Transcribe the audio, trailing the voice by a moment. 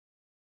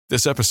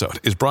This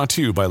episode is brought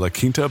to you by La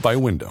Quinta by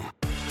Wyndham.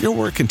 Your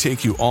work can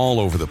take you all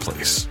over the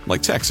place,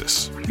 like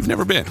Texas. You've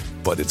never been,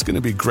 but it's going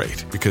to be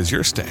great because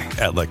you're staying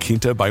at La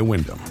Quinta by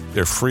Wyndham.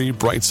 Their free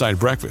Bright Side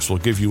breakfast will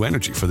give you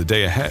energy for the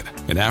day ahead.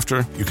 And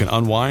after, you can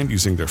unwind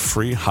using their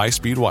free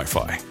high-speed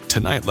Wi-Fi.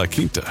 Tonight, La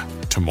Quinta.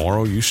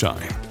 Tomorrow, you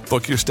shine.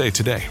 Book your stay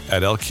today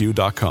at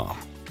lq.com.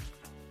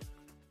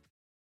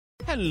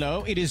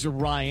 Hello, it is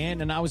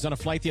Ryan, and I was on a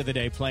flight the other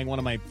day playing one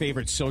of my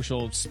favorite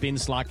social spin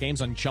slot games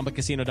on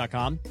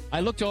ChumbaCasino.com. I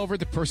looked over at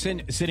the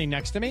person sitting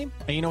next to me,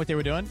 and you know what they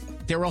were doing?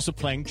 They were also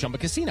playing Chumba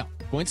Casino.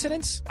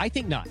 Coincidence? I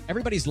think not.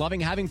 Everybody's loving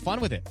having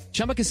fun with it.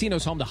 Chumba Casino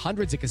is home to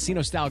hundreds of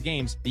casino-style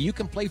games that you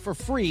can play for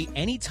free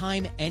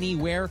anytime,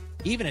 anywhere,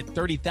 even at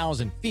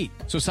 30,000 feet.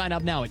 So sign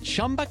up now at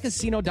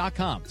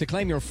ChumbaCasino.com to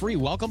claim your free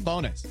welcome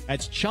bonus.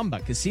 That's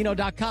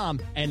ChumbaCasino.com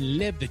and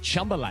live the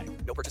Chumba life.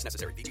 No purchase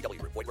necessary.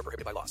 VGW. Void where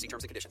prohibited by law. See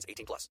terms and conditions.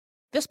 18+.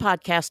 This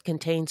podcast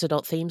contains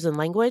adult themes and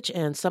language,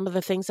 and some of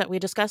the things that we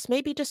discuss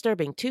may be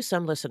disturbing to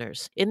some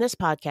listeners. In this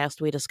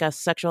podcast, we discuss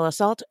sexual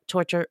assault,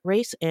 torture,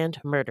 race, and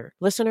murder.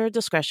 Listener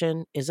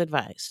discretion is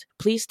advised.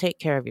 Please take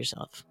care of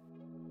yourself.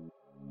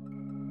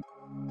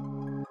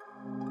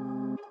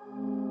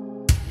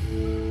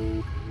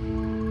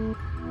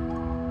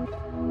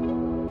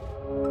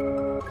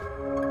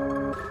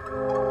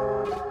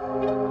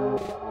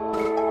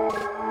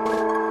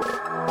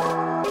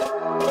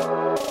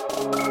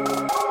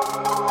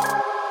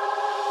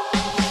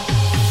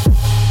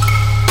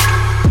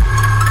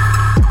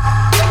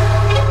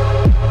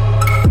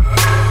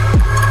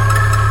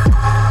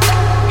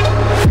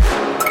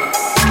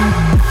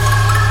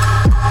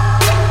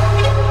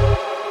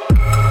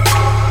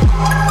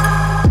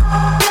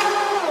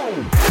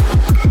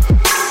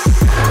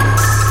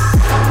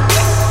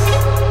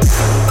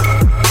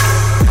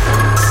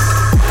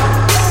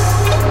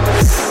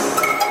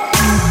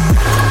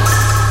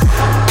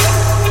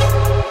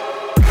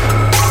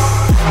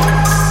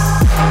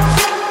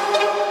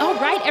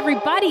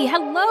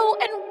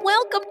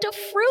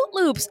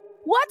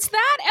 What's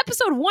that?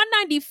 Episode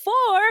 194?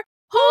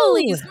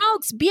 Holy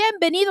smokes.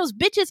 Bienvenidos,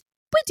 bitches.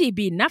 Pretty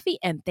be nuffy,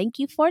 and thank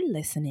you for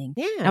listening.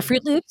 Yeah. Now,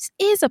 Fruit Loops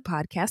is a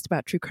podcast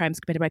about true crimes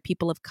committed by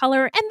people of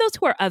color and those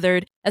who are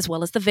othered, as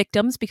well as the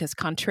victims, because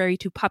contrary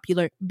to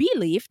popular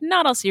belief,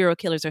 not all serial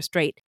killers are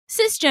straight,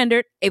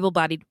 cisgendered,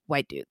 able-bodied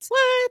white dudes.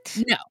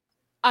 What? No,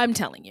 I'm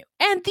telling you.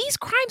 And these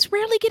crimes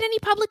rarely get any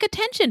public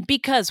attention.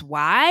 Because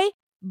why?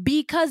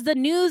 Because the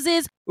news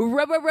is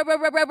racist,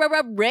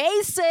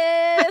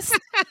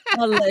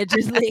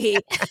 allegedly.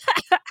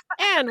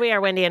 And we are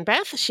Wendy and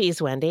Beth.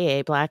 She's Wendy,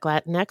 a Black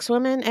Latinx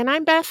woman, and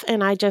I'm Beth,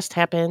 and I just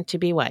happen to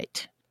be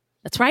white.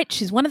 That's right.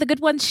 She's one of the good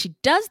ones. She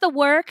does the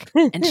work,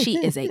 and she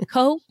is a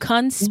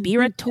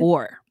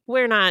co-conspirator.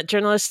 We're not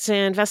journalists,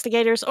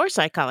 investigators, or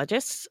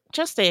psychologists,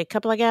 just a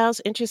couple of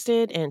gals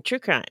interested in true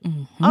crime.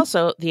 Mm-hmm.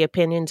 Also, the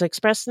opinions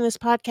expressed in this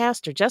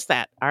podcast are just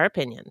that, our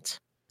opinions.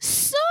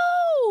 So,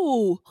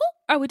 who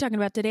are we talking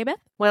about today, Beth?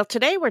 Well,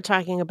 today we're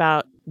talking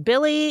about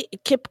Billy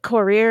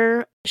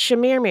Kipkorir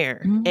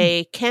Chemirmir,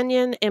 a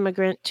Kenyan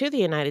immigrant to the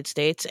United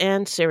States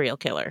and serial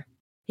killer.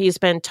 He's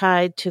been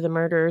tied to the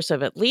murders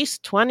of at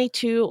least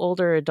 22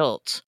 older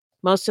adults,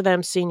 most of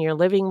them senior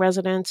living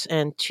residents,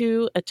 and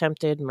 2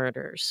 attempted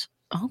murders.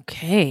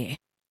 Okay.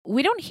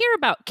 We don't hear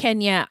about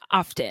Kenya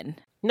often.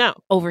 No.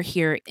 Over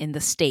here in the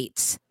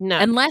States. No.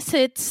 Unless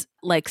it's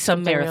like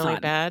some something marathon. Really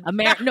bad.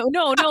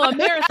 No, a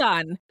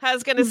marathon. I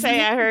was going to say,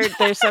 I heard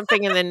there's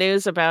something in the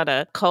news about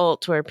a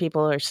cult where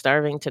people are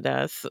starving to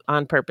death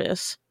on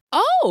purpose.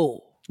 Oh.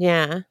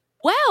 Yeah.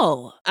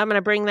 Well. I'm going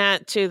to bring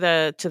that to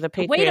the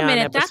Patreon Wait a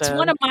minute. episode. That's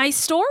one of my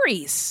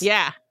stories.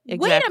 Yeah,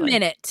 exactly. Wait a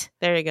minute.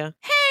 There you go.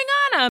 Hang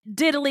on a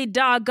diddly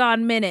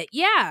doggone minute.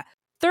 Yeah.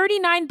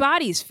 39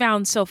 bodies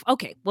found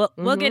okay, well,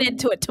 we'll get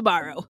into it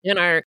tomorrow. In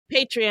our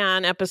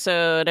Patreon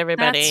episode,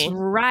 everybody. That's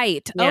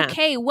right. Yeah.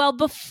 Okay, well,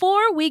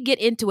 before we get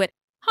into it,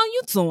 how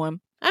you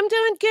doing? I'm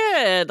doing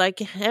good.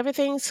 Like,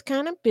 everything's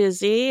kind of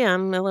busy.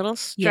 I'm a little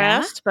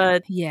stressed,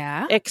 but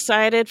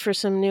excited for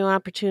some new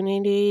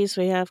opportunities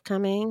we have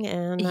coming.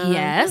 And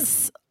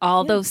yes,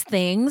 all those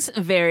things.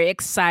 Very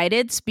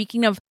excited.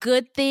 Speaking of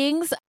good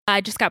things,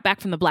 I just got back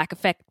from the Black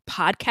Effect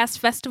Podcast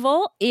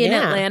Festival in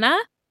Atlanta,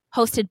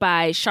 hosted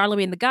by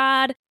Charlemagne the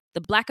God, the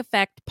Black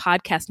Effect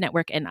Podcast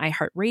Network, and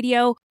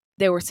iHeartRadio.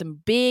 There were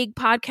some big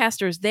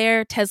podcasters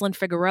there. Teslyn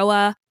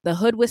Figueroa, the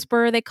Hood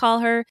Whisperer, they call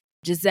her.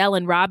 Giselle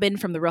and Robin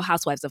from the Real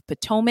Housewives of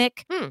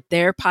Potomac.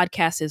 Their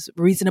podcast is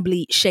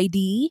reasonably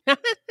shady.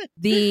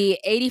 The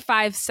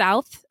 85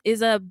 South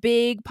is a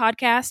big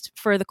podcast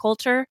for the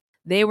culture.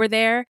 They were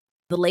there.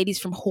 The ladies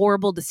from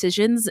Horrible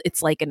Decisions.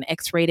 It's like an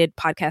X-rated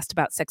podcast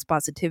about sex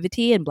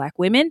positivity and Black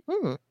women.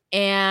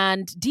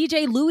 And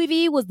DJ Louis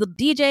V was the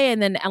DJ, and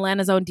then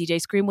Atlanta's own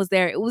DJ Scream was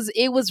there. It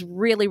was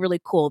really,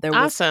 really cool. There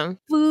was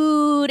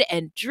food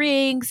and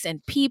drinks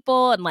and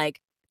people, and like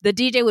the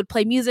DJ would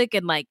play music,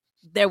 and like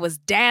there was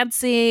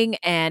dancing,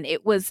 and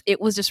it was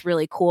just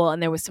really cool.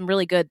 And there was some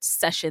really good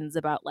sessions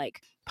about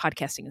like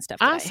podcasting and stuff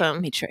that Awesome. I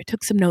made sure I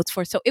took some notes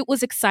for. So it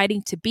was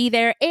exciting to be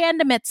there.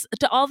 And I met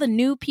to all the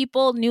new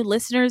people, new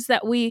listeners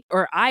that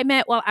I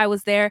met while I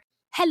was there.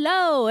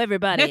 Hello,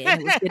 everybody.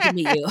 It was good to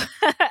meet you.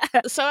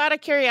 So out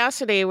of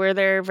curiosity, were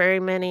there very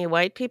many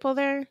white people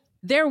there?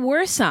 There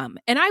were some.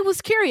 And I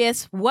was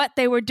curious what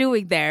they were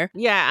doing there.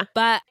 Yeah.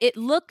 But it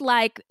looked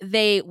like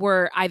they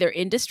were either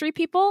industry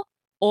people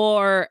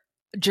or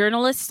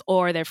journalists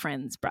or their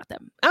friends brought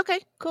them.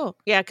 Okay, cool.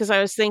 Yeah, because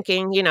I was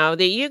thinking, that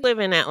you live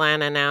in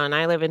Atlanta now and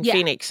I live in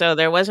Phoenix, so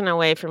there wasn't a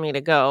way for me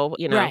to go,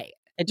 Right.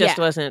 It just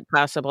wasn't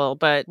possible.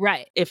 But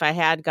right. If I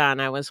had gone,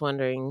 I was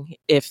wondering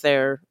if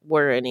there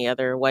were any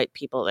other white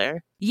people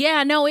there.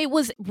 Yeah, no, it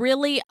was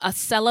really a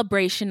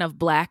celebration of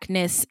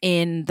Blackness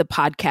in the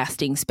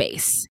podcasting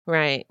space.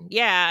 Right.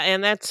 Yeah.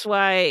 And that's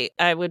why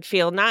I would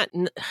feel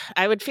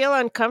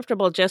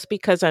uncomfortable just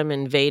because I'm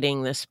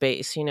invading the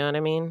space. You know what I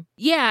mean?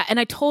 Yeah.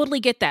 And I totally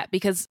get that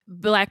because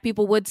Black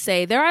people would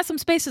say there are some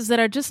spaces that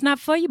are just not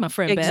for you, my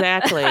friend.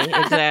 Exactly. Beth.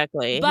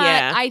 Exactly. But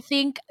yeah.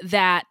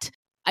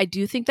 I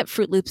do think that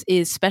Fruit Loops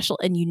is special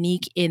and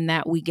unique in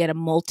that we get a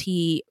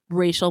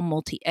multi-racial,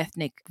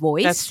 multi-ethnic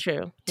voice. That's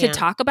true. To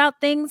talk about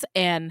things.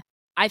 And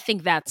I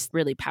think that's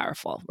really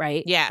powerful,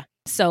 right? Yeah.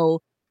 So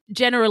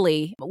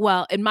generally,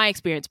 well, in my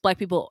experience, Black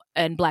people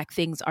and Black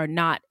things are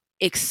not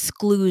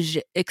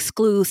exclusive.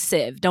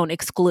 Don't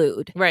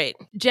exclude. Right.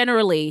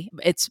 Generally,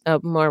 it's a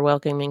more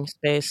welcoming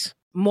space.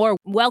 More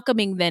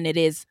welcoming than it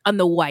is on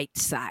the white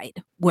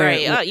side. Where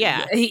right.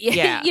 Yeah.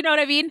 You know what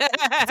I mean? So,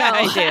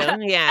 I do.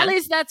 Yeah. At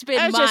least that's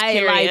been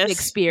my life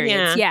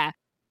experience. Yeah.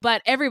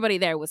 But everybody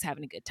there was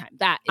having a good time.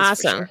 That is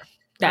awesome. For sure.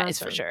 That is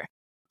for sure.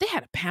 They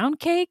had a pound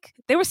cake.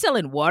 They were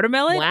selling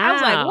watermelon. Wow. I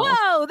was like,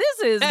 whoa, this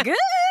is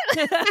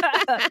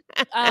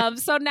good.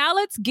 So now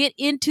let's get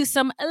into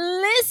some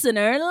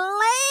listener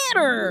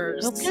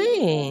letters.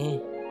 Okay.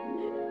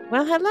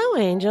 Well, hello,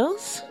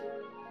 angels.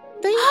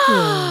 Thank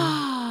you.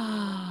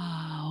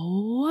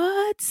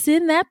 What's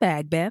in that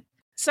bag, Beth?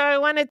 So I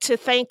wanted to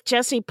thank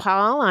Jesse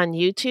Paul on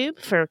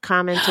YouTube for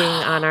commenting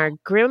on our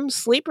Grim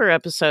Sleeper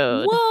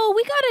episode. Whoa,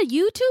 we got a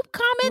YouTube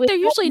comment? They're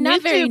usually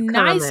not very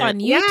nice on YouTube.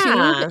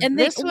 Yeah, and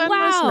this one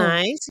was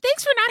nice.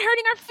 Thanks for not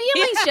hurting our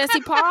feelings, Jesse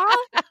Paul.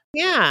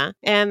 Yeah.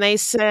 And they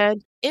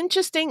said,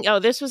 interesting. Oh,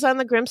 this was on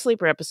the Grim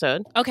Sleeper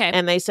episode. Okay.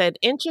 And they said,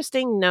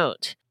 interesting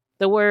note.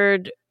 The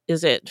word,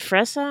 is it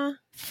fresa?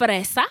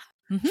 Fresa.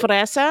 Mm-hmm.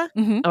 Fresa,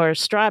 or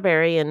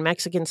strawberry in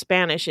Mexican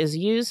Spanish, is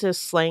used as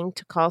slang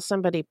to call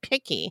somebody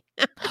picky.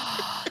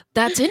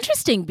 That's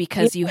interesting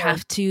because you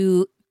have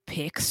to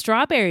pick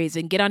strawberries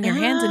and get on your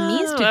hands and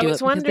knees to do it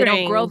because they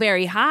don't grow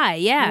very high.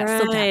 Yeah.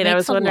 Right. So that makes I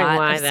was wondering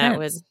why that sense.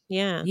 would.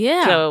 Yeah.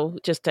 Yeah. So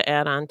just to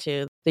add on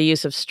to the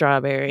use of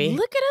strawberry.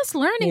 Look at us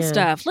learning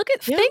stuff.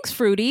 Thanks,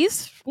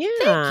 Fruities. Yeah.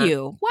 Thank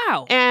you.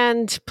 Wow.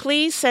 And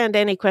please send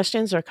any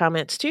questions or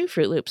comments to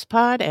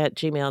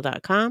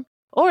fruitloopspod@gmail.com.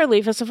 Or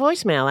leave us a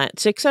voicemail at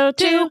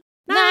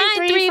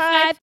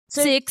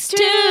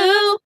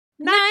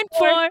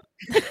 602-935-6294.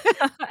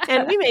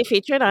 And we may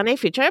feature it on a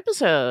future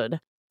episode.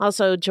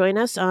 Also, join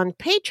us on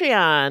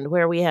Patreon,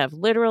 where we have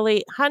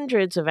literally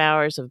hundreds of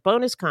hours of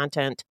bonus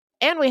content.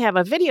 And we have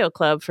a video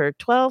club for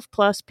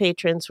 12-plus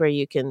patrons where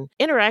you can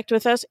interact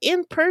with us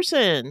in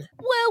person.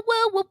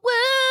 Whoa.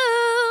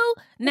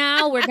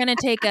 Now we're going to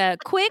take a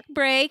quick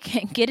break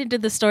and get into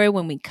the story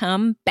when we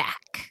come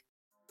back.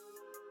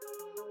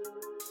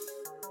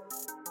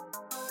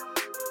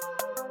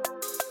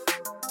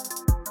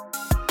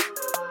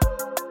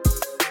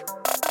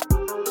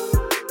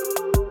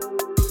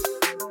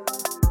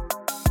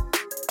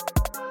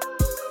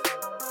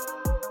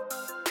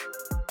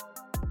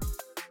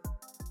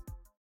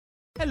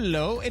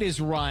 Hello, it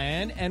is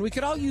Ryan, and we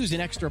could all use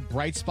an extra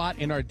bright spot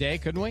in our day,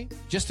 couldn't we?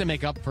 Just to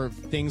make up for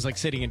things like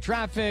sitting in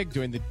traffic,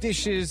 doing the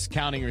dishes,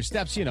 counting your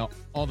steps,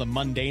 all the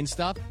mundane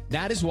stuff.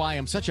 That is why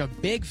I'm such a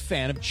big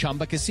fan of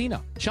Chumba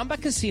Casino. Chumba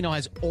Casino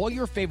has all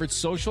your favorite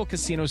social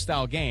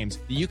casino-style games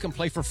that you can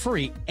play for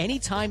free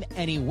anytime,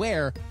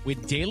 anywhere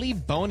with daily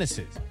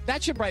bonuses.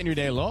 That should brighten your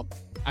day a little.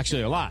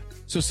 Actually, a lot.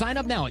 So sign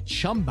up now at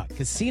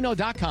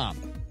ChumbaCasino.com.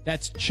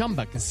 That's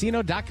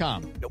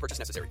ChumbaCasino.com. No purchase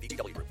necessary.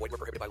 VGW Group. Void where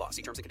prohibited by law.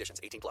 See terms and conditions.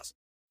 18+.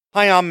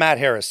 Hi, I'm Matt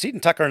Harris. Seton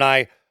Tucker and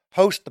I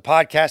host the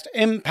podcast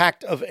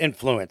Impact of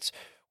Influence,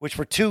 which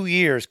for 2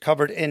 years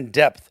covered in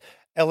depth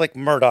Alec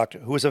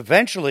Murdaugh, who was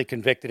eventually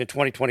convicted in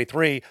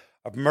 2023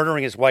 of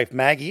murdering his wife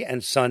Maggie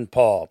and son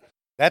Paul.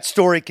 That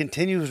story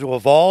continues to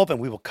evolve, and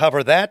we will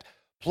cover that.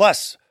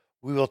 Plus,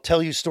 we will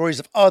tell you stories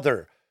of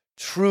other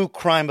true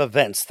crime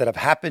events that have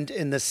happened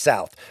in the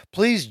South.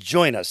 Please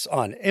join us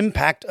on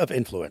Impact of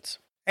Influence.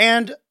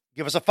 And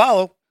give us a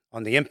follow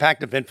on the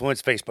Impact of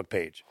Influence Facebook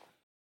page.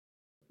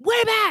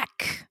 We're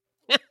back.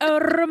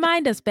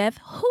 Remind us, Beth,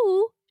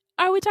 who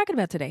are we talking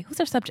about today? Who's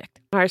our subject?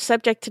 Our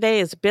subject today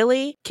is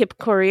Billy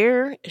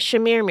Kipkorir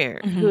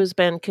Chemirmir, who's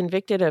been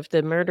convicted of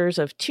the murders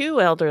of 2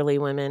 elderly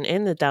women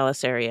in the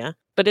Dallas area,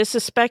 but is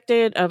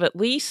suspected of at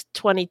least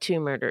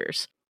 22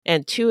 murders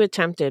and 2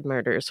 attempted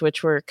murders,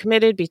 which were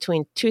committed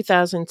between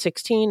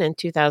 2016 and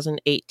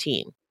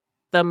 2018.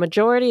 The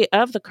majority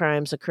of the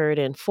crimes occurred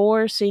in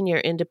 4 senior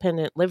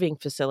independent living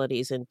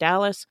facilities in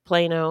Dallas,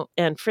 Plano,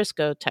 and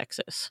Frisco,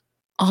 Texas.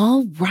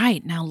 All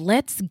right, now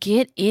let's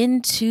get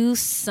into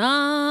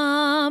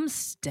some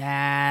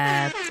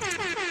stats.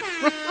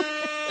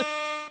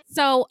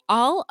 So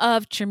all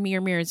of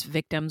Chemirmir's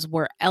victims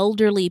were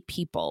elderly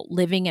people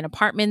living in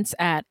apartments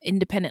at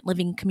independent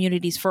living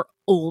communities for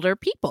older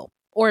people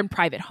or in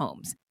private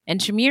homes. And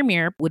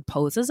Chemirmir would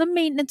pose as a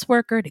maintenance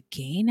worker to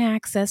gain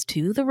access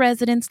to the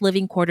residents'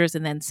 living quarters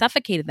and then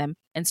suffocated them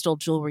and stole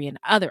jewelry and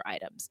other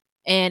items.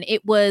 And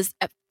it was,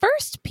 at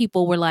first,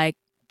 people were like,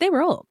 they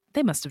were old.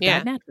 They must have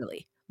died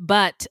naturally.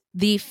 But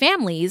the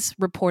families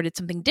reported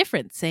something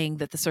different, saying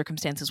that the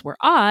circumstances were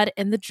odd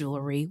and the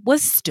jewelry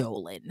was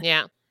stolen.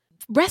 Yeah.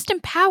 Rest in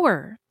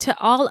power to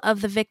all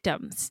of the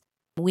victims.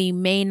 We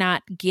may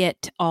not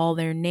get all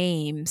their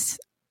names.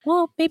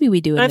 Well, maybe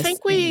we do. I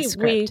think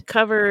we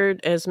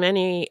covered as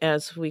many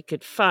as we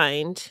could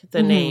find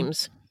the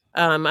names.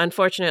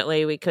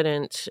 Unfortunately, we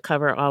couldn't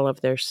cover all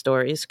of their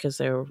stories because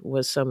there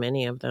was so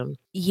many of them.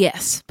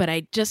 Yes, but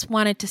I just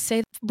wanted to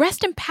say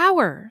rest in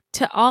power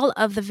to all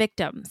of the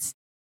victims.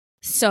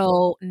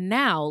 So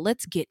now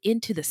let's get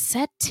into the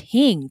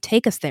setting.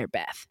 Take us there,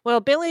 Beth. Well,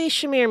 Billy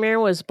Chemirmir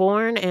was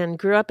born and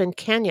grew up in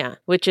Kenya,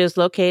 which is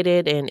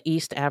located in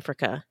East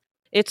Africa.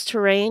 Its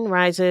terrain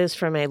rises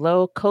from a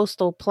low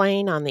coastal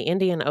plain on the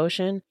Indian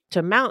Ocean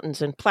to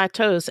mountains and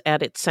plateaus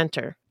at its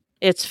center.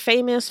 It's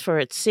famous for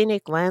its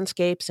scenic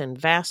landscapes and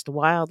vast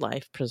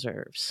wildlife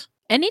preserves.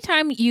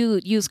 Anytime you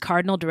use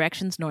cardinal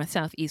directions, north,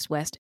 south, east,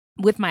 west,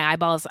 with my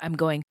eyeballs, I'm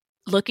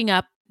looking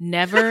up,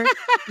 never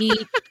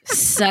eat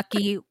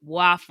sucky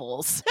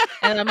waffles.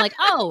 And I'm like,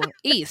 oh,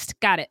 east.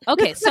 Got it.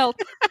 Okay, so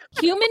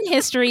human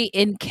history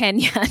in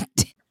Kenya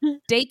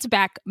dates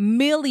back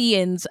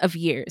millions of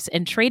years,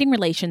 and trading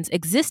relations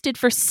existed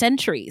for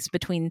centuries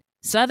between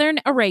southern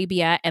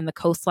Arabia and the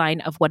coastline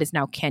of what is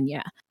now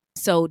Kenya.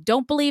 So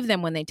don't believe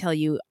them when they tell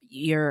you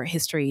your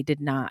history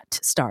did not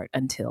start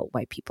until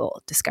white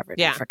people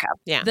discovered Africa.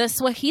 Yeah. The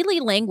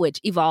Swahili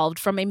language evolved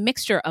from a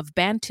mixture of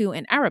Bantu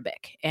and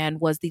Arabic and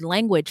was the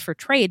language for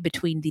trade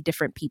between the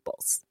different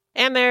peoples.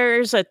 And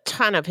there's a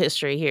ton of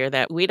history here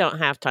that we don't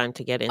have time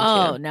to get into.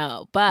 Oh,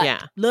 no.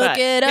 But look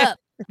it up.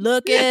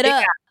 Look it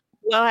up.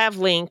 We'll have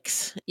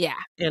links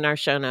in our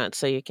show notes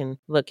so you can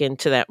look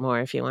into that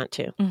more if you want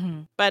to.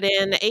 Mm-hmm. But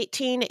in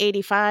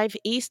 1885,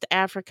 East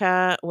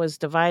Africa was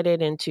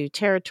divided into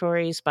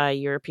territories by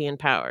European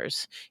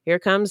powers. Here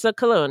comes the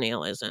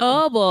colonialism.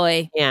 Oh,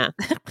 boy. Yeah.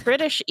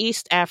 British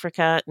East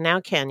Africa, now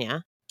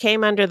Kenya,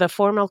 came under the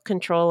formal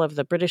control of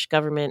the British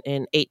government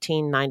in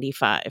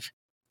 1895.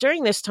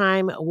 During this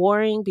time,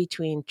 warring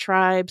between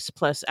tribes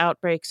plus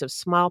outbreaks of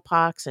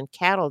smallpox and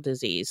cattle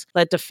disease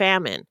led to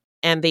famine,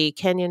 and the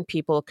Kenyan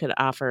people could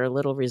offer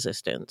little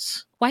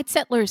resistance. White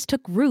settlers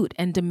took root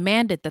and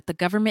demanded that the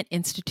government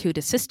institute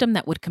a system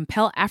that would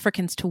compel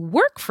Africans to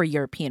work for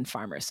European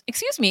farmers.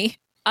 Excuse me,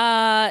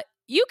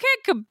 you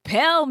can't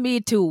compel me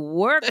to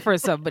work for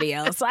somebody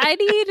else. I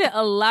need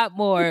a lot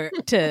more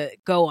to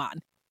go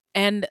on.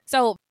 And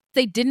so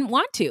they didn't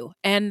want to.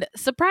 And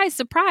surprise,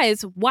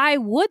 surprise, why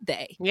would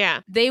they?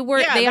 Yeah. They've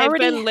already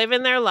been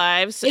living their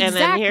lives. Exactly. And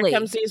then here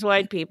comes these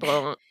white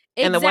people.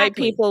 And the white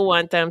people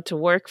want them to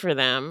work for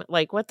them.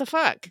 Like, what the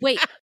fuck? Wait,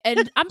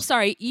 and I'm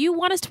sorry, you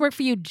want us to work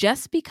for you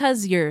just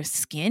because your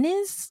skin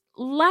is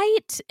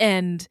light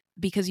and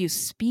because you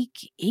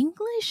speak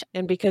English?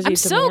 And because you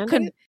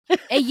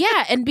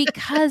and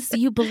because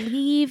you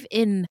believe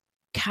in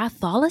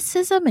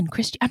Catholicism and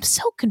Christian. I'm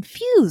so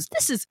confused.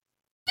 This is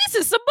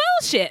some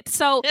bullshit.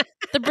 So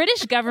the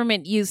British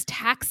government used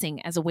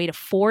taxing as a way to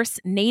force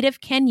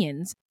native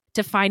Kenyans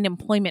to find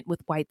employment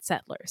with white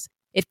settlers.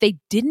 If they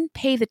didn't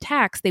pay the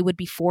tax, they would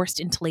be forced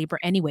into labor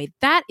anyway.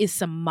 That is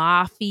some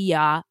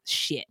mafia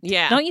shit.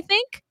 Yeah. Don't you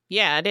think?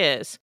 Yeah, it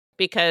is.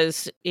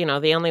 Because,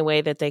 the only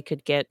way that they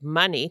could get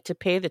money to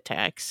pay the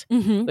tax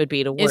would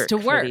be to work.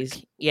 For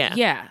these,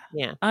 Yeah.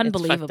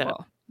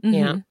 Unbelievable. Mm-hmm.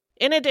 Yeah.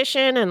 In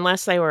addition,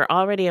 unless they were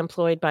already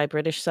employed by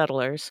British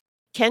settlers,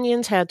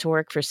 Kenyans had to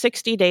work for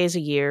 60 days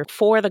a year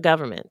for the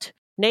government.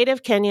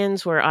 Native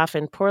Kenyans were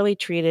often poorly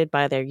treated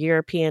by their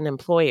European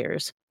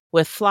employers,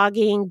 with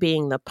flogging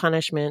being the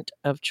punishment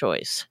of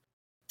choice.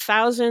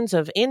 Thousands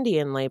of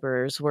Indian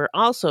laborers were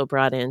also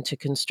brought in to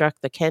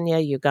construct the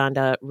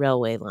Kenya-Uganda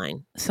railway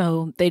line.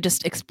 So they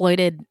just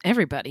exploited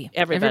everybody.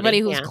 Everybody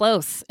who's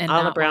close and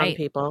all not the brown white.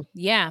 people.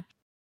 Yeah.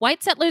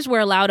 White settlers were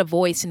allowed a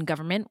voice in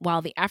government,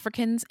 while the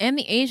Africans and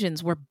the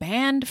Asians were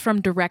banned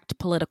from direct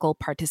political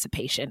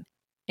participation.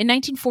 In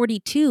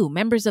 1942,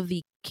 members of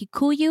the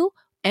Kikuyu,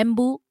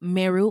 Embu,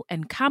 Meru,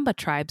 and Kamba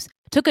tribes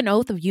took an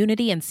oath of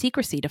unity and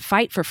secrecy to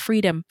fight for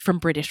freedom from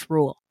British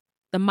rule.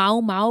 The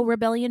Mau Mau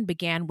Rebellion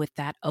began with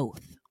that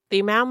oath.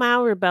 The Mau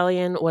Mau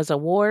Rebellion was a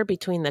war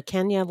between the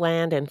Kenya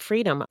Land and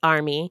Freedom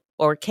Army,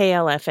 or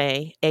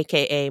KLFA,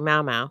 aka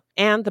Mau Mau,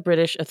 and the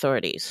British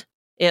authorities.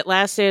 It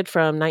lasted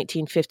from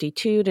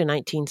 1952 to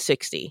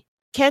 1960.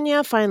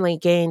 Kenya finally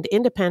gained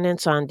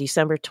independence on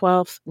December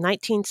 12,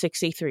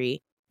 1963,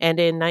 and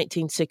in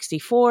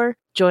 1964,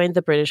 joined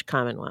the British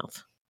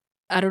Commonwealth.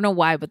 I don't know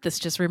why, but this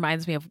just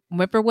reminds me of,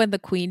 remember when the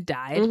Queen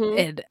died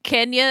and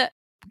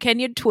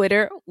Kenyan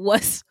Twitter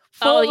was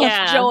full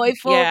of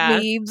joyful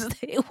memes.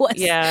 It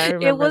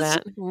was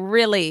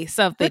really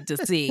something to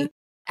see.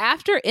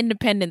 After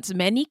independence,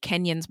 many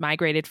Kenyans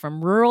migrated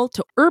from rural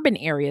to urban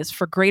areas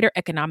for greater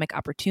economic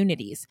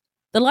opportunities.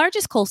 The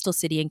largest coastal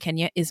city in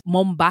Kenya is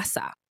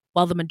Mombasa,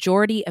 while the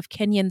majority of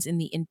Kenyans in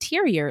the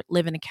interior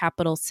live in the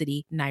capital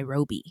city,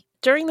 Nairobi.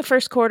 During the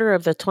first quarter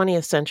of the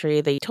 20th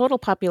century, the total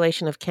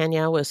population of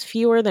Kenya was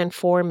fewer than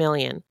 4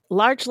 million,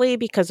 largely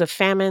because of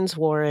famines,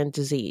 war, and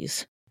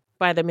disease.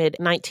 By the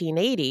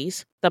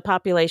mid-1980s, the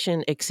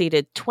population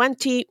exceeded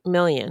 20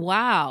 million.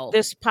 Wow.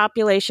 This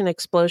population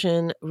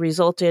explosion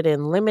resulted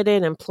in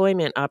limited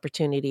employment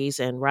opportunities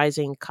and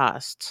rising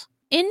costs.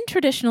 In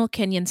traditional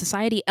Kenyan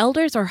society,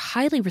 elders are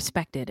highly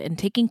respected, and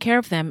taking care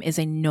of them is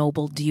a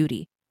noble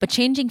duty. But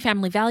changing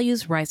family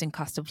values, rising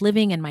cost of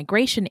living, and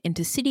migration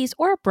into cities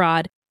or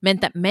abroad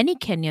meant that many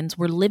Kenyans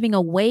were living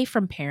away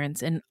from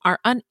parents and are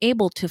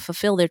unable to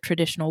fulfill their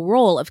traditional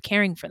role of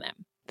caring for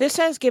them. This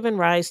has given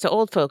rise to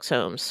old folks'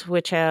 homes,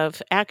 which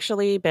have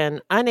actually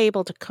been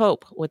unable to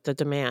cope with the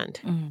demand.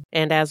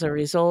 And as a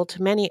result,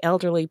 many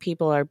elderly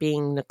people are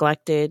being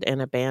neglected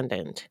and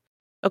abandoned.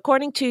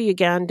 According to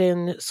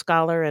Ugandan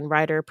scholar and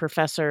writer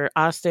Professor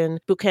Austin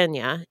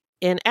Bukenya,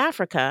 in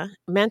Africa,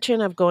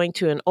 mention of going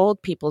to an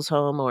old people's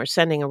home or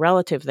sending a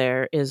relative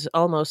there is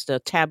almost a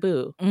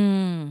taboo.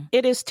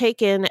 It is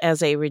taken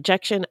as a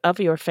rejection of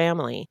your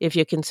family if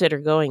you consider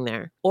going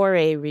there, or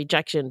a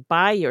rejection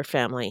by your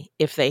family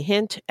if they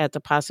hint at the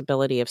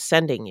possibility of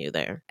sending you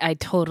there. I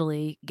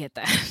totally get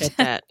that. Get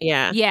that,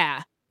 yeah.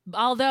 Yeah.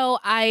 Although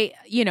I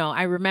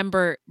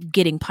remember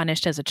getting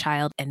punished as a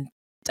child and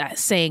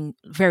saying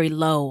very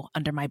low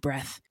under my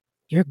breath,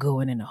 "You're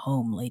going in a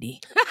home,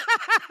 lady."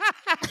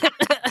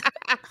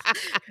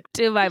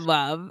 To my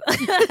mom.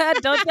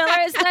 Don't tell her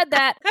I said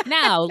that.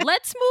 Now,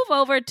 let's move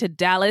over to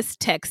Dallas,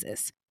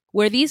 Texas,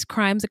 where these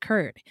crimes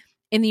occurred.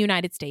 In the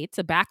United States,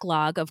 a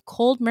backlog of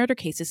cold murder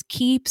cases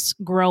keeps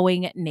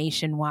growing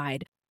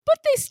nationwide, but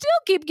they still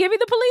keep giving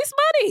the police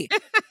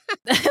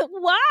money.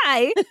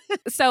 Why?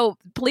 So,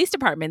 police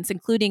departments,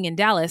 including in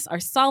Dallas, are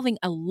solving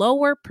a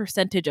lower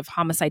percentage of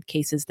homicide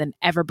cases than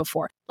ever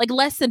before, like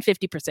less than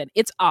 50%.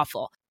 It's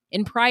awful.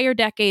 In prior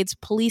decades,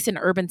 police in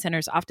urban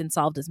centers often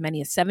solved as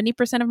many as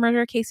 70% of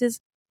murder cases,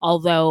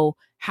 although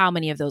how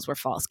many of those were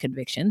false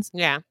convictions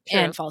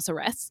and false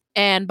arrests?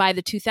 And by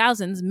the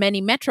 2000s, many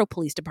metro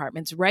police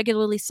departments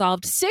regularly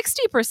solved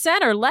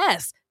 60% or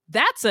less.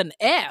 That's an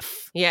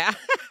F. Yeah.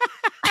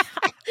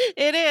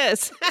 It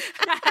is.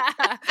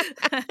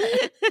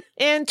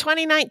 In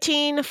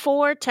 2019,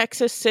 4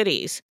 Texas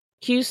cities,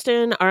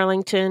 Houston,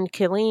 Arlington,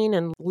 Killeen,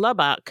 and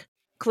Lubbock,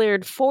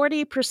 cleared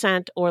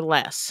 40% or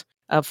less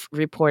of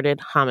reported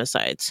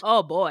homicides.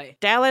 Oh, boy.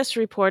 Dallas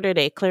reported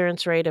a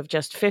clearance rate of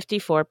just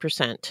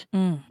 54%.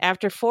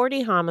 After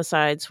 40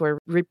 homicides were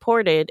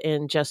reported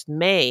in just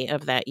May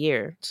of that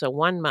year, so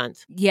 1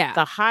 month,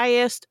 the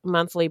highest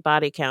monthly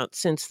body count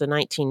since the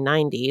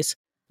 1990s,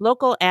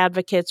 local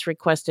advocates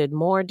requested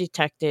more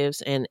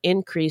detectives and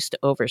increased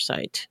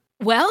oversight.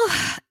 Well,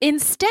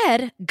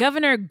 instead,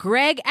 Governor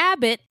Greg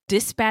Abbott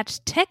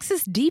dispatched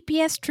Texas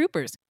DPS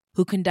troopers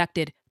who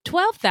conducted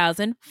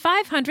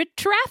 12,500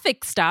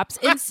 traffic stops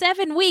in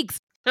 7 weeks.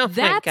 Oh,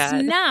 that's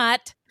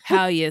not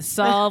how you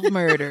solve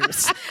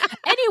murders.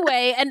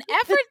 Anyway, an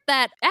effort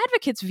that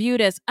advocates viewed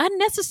as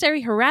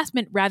unnecessary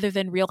harassment rather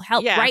than real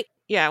help, right?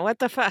 Yeah, what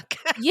the fuck?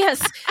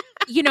 Yes.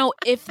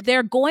 If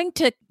they're going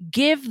to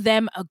give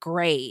them a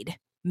grade,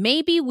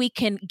 maybe we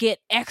can get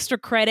extra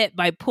credit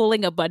by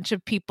pulling a bunch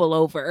of people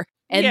over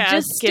and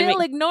just still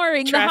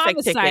ignoring the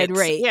homicide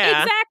rate.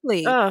 Yeah.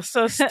 Exactly. Oh,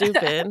 so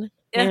stupid.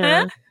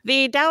 Yeah.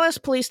 The Dallas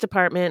Police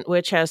Department,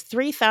 which has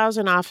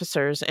 3,000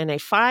 officers and a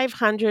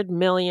 $500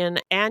 million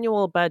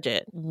annual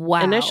budget,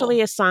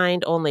 initially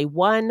assigned only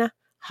 1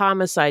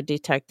 homicide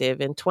detective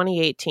in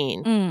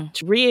 2018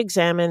 to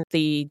re-examine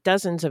the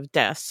dozens of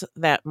deaths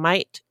that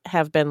might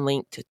have been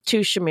linked to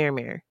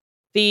Chemirmir.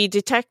 The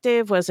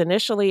detective was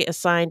initially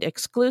assigned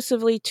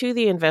exclusively to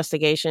the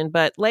investigation,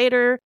 but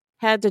later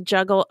had to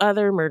juggle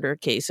other murder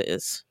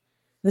cases.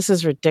 This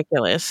is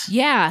ridiculous.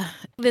 Yeah,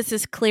 this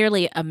is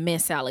clearly a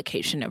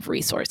misallocation of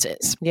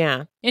resources.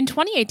 Yeah. In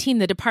 2018,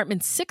 the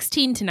department's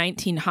 16 to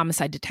 19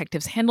 homicide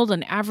detectives handled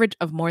an average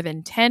of more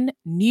than 10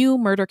 new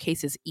murder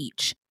cases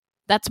each.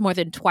 That's more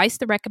than twice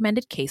the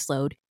recommended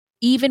caseload,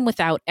 even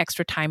without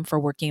extra time for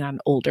working on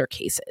older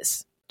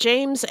cases.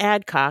 James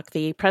Adcock,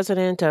 the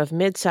president of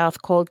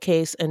Mid-South Cold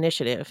Case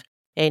Initiative,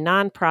 a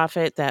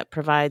nonprofit that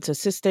provides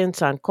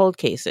assistance on cold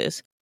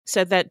cases,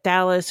 said that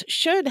Dallas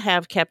should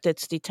have kept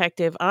its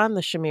detective on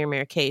the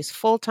Chemirmir case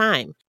full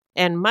time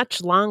and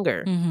much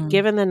longer,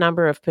 given the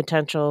number of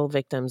potential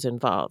victims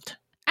involved.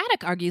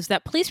 Adcock argues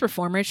that police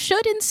reformers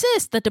should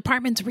insist that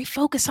departments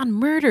refocus on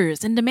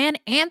murders and demand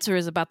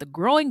answers about the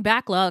growing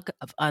backlog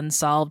of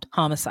unsolved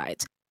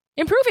homicides.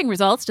 Improving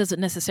results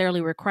doesn't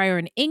necessarily require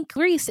an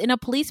increase in a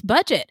police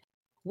budget.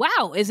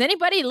 Wow, is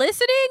anybody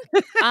listening?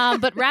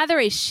 But rather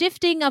a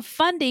shifting of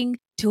funding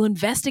to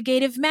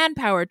investigative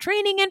manpower,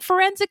 training, and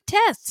forensic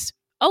tests.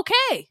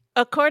 Okay.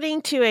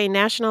 According to a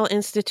National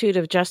Institute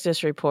of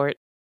Justice report,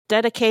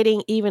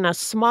 dedicating even a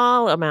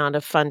small amount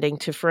of funding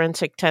to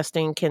forensic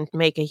testing can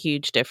make a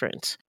huge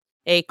difference.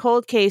 A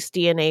cold case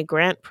DNA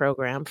grant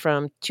program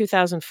from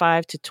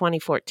 2005 to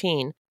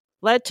 2014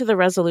 led to the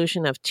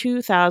resolution of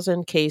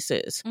 2,000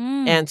 cases,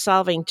 and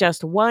solving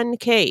just one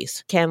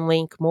case can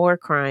link more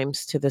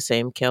crimes to the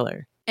same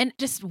killer. And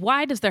just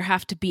why does there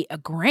have to be a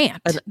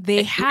grant?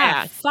 They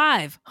have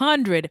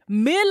 500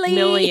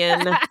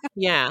 million.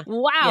 Yeah.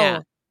 Wow.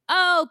 Yeah.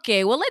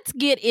 Okay, well, let's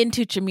get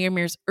into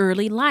Chemirmir's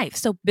early life.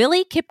 So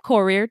Billy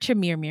Kipkorir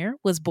Chemirmir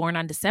was born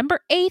on December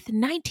 8th,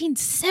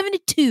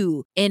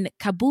 1972 in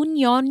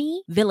Kabunyoni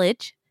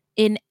village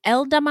in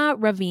Eldama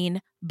Ravine,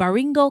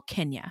 Baringo,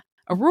 Kenya,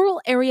 a rural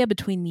area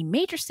between the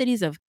major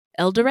cities of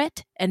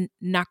Eldoret and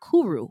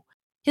Nakuru.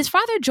 His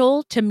father,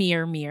 Joel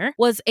Chemirmir,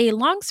 was a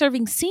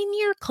long-serving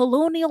senior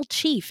colonial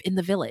chief in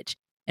the village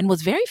and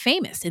was very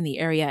famous in the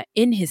area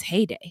in his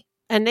heyday.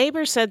 A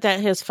neighbor said that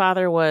his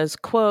father was,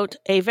 quote,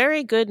 a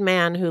very good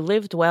man who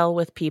lived well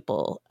with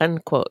people,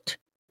 unquote.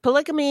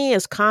 Polygamy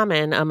is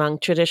common among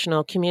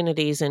traditional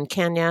communities in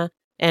Kenya,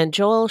 and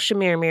Joel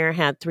Chemirmir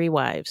had 3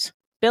 wives.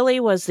 Billy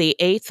was the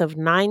 8th of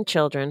 9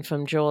 children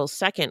from Joel's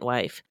second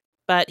wife,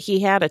 but he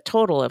had a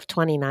total of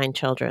 29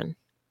 children.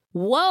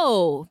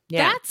 Whoa,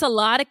 that's a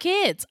lot of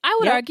kids. I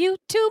would argue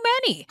too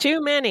many. Too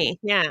many,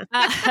 yeah.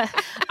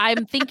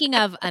 I'm thinking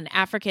of an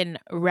African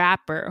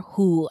rapper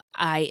who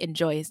I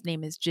enjoy. His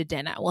name is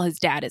Jadena. Well, his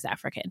dad is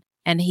African.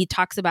 And he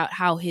talks about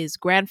how his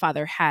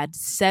grandfather had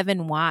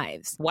 7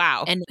 wives.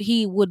 Wow. And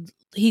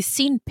he's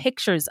seen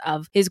pictures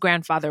of his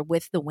grandfather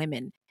with the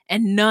women,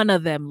 and none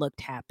of them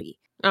looked happy.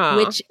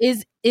 Which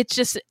it's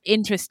just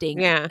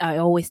interesting. Yeah. I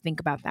always think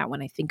about that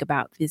when I think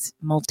about these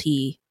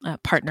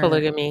multi-partner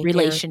polygamy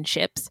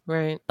relationships. Yeah.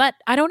 Right. But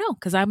I don't know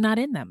because I'm not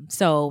in them.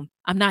 So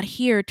I'm not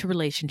here to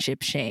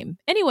relationship shame.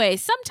 Anyway,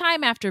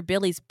 sometime after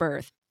Billy's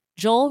birth,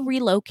 Joel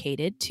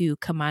relocated to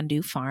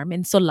Kamandu Farm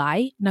in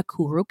Solai,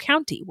 Nakuru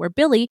County, where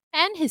Billy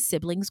and his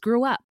siblings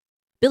grew up.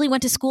 Billy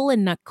went to school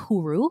in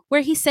Nakuru, where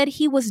he said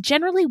he was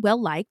generally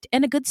well-liked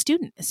and a good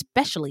student,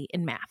 especially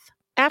in math.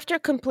 After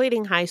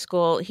completing high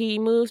school, he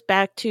moved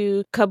back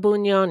to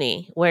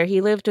Kabunyoni, where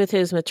he lived with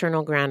his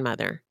maternal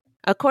grandmother.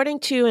 According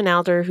to an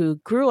elder who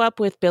grew up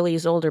with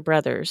Billy's older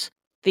brothers,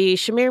 the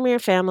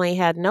Chemirmir family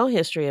had no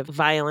history of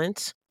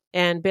violence,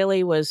 and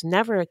Billy was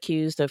never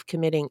accused of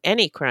committing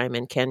any crime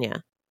in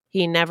Kenya.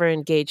 He never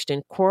engaged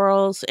in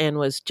quarrels and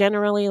was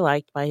generally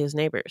liked by his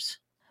neighbors.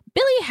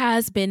 Billy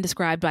has been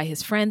described by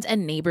his friends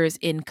and neighbors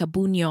in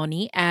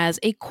Kabunyoni as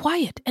a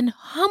quiet and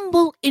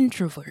humble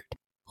introvert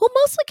who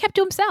mostly kept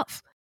to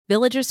himself.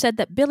 Villagers said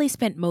that Billy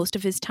spent most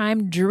of his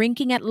time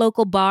drinking at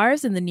local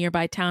bars in the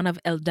nearby town of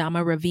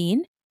Eldama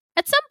Ravine.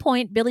 At some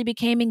point, Billy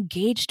became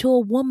engaged to a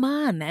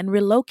woman and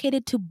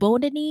relocated to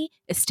Bondeni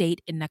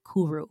Estate in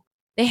Nakuru.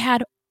 They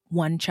had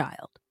 1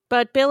 child.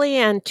 But Billy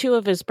and 2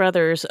 of his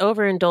brothers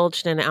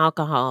overindulged in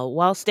alcohol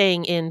while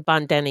staying in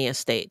Bondeni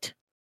Estate.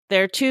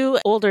 Their 2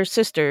 older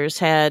sisters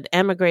had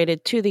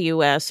emigrated to the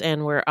U.S.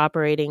 and were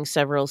operating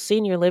several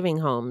senior living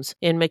homes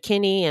in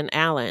McKinney and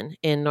Allen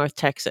in North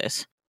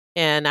Texas.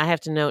 And I have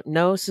to note,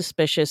 no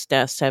suspicious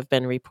deaths have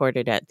been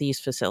reported at these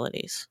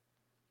facilities.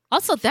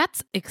 Also,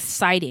 that's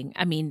exciting.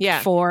 I mean,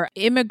 for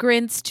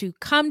immigrants to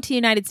come to the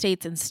United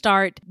States and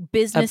start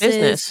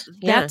businesses,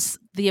 that's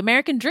the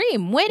American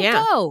dream. Way to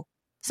go.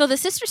 So the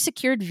sisters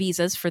secured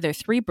visas for their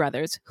 3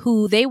 brothers,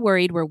 who they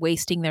worried were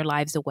wasting their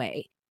lives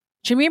away.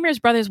 Chemirmir's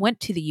brothers went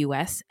to the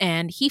U.S.,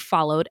 and he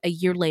followed a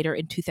year later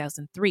in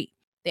 2003.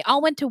 They all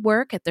went to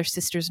work at their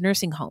sisters'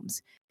 nursing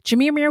homes.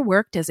 Chemirmir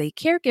worked as a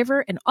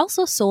caregiver and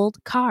also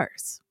sold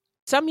cars.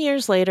 Some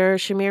years later,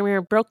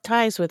 Chemirmir broke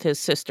ties with his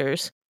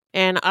sisters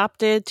and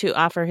opted to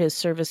offer his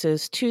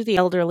services to the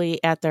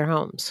elderly at their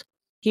homes.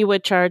 He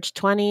would charge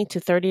 $20 to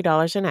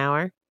 $30 an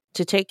hour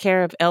to take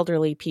care of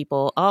elderly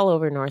people all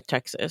over North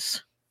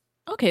Texas.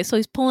 Okay, so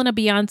he's pulling a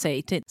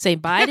Beyonce to say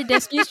bye to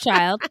Destiny's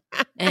Child,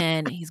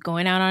 and he's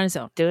going out on his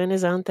own. Doing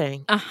his own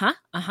thing.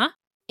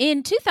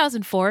 In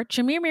 2004,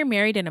 Chemirmir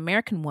married an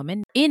American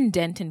woman in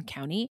Denton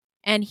County,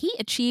 and he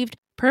achieved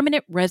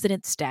permanent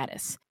resident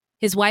status.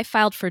 His wife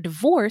filed for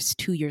divorce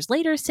 2 years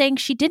later, saying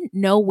she didn't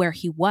know where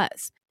he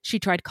was. She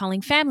tried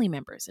calling family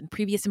members and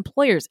previous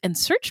employers and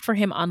searched for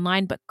him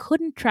online, but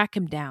couldn't track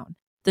him down.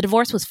 The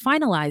divorce was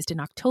finalized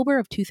in October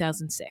of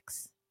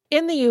 2006.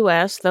 In the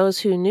U.S., those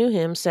who knew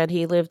him said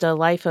he lived a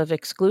life of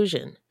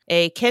exclusion.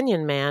 A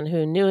Kenyan man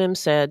who knew him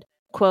said,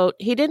 quote,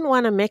 he didn't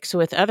want to mix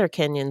with other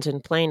Kenyans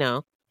in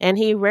Plano, and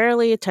he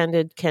rarely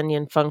attended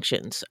Kenyan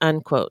functions,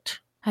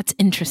 unquote. That's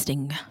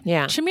interesting.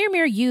 Yeah.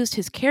 Chemirmir used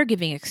his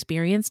caregiving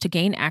experience to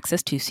gain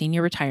access to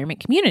senior retirement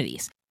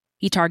communities.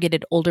 He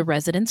targeted older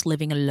residents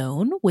living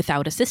alone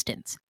without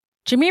assistance.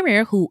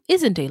 Chemirmir, who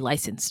isn't a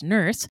licensed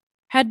nurse,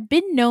 had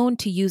been known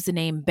to use the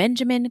name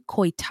Benjamin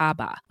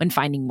Koitaba when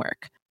finding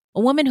work. A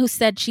woman who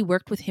said she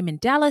worked with him in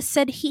Dallas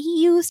said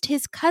he used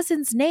his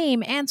cousin's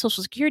name and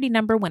social security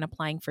number when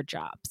applying for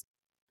jobs.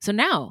 So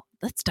now,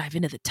 let's dive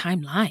into the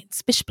timeline.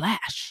 Spish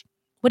splash.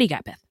 What do you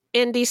got, Beth?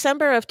 In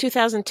December of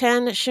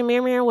 2010,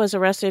 Chemirmir was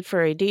arrested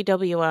for a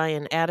DWI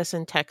in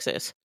Addison,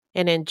 Texas.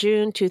 And in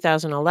June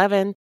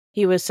 2011,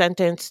 he was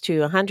sentenced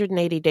to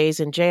 180 days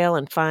in jail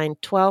and fined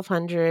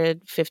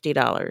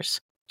 $1,250.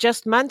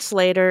 Just months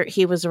later,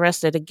 he was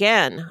arrested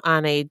again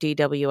on a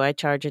DWI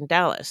charge in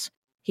Dallas.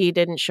 He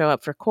didn't show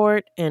up for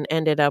court and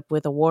ended up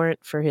with a warrant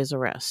for his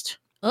arrest.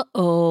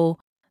 Uh-oh.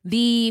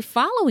 The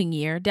following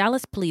year,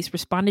 Dallas police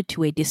responded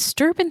to a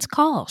disturbance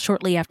call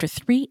shortly after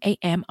 3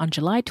 a.m. on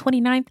July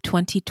 29,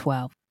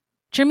 2012.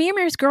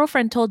 Chemirmir's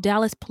girlfriend told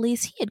Dallas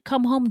police he had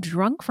come home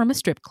drunk from a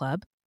strip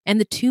club, and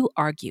the two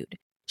argued.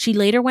 She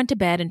later went to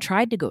bed and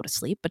tried to go to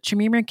sleep, but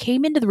Chemirmir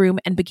came into the room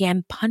and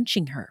began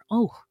punching her.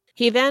 Oh.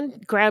 He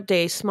then grabbed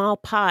a small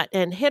pot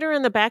and hit her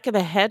in the back of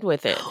the head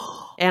with it,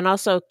 and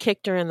also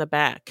kicked her in the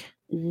back.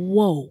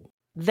 Whoa.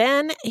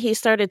 Then he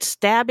started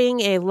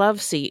stabbing a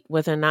love seat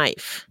with a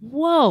knife.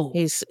 Whoa.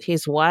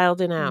 He's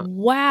wilding out.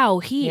 Wow,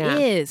 he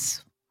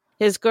is.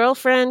 His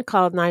girlfriend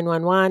called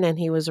 911 and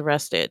he was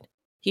arrested.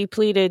 He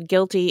pleaded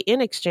guilty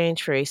in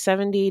exchange for a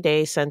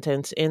 70-day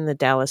sentence in the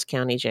Dallas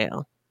County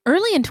Jail.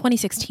 Early in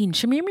 2016,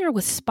 Chemirmir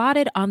was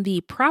spotted on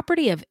the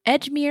property of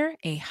Edgemere,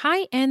 a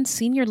high-end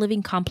senior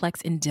living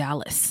complex in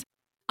Dallas.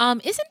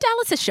 Isn't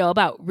Dallas a show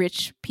about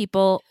rich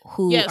people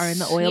who are in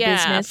the oil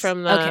business?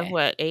 From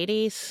the,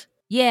 80s?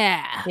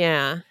 Yeah.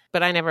 Yeah,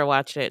 but I never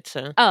watched it,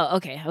 so. Oh,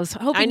 okay. I was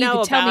hoping you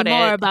could tell me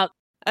more about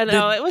I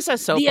know, it was a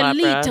soap the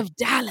opera. The elite of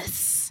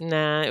Dallas.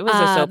 Nah, it was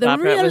a soap the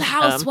opera. The Real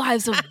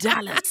Housewives of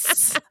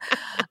Dallas.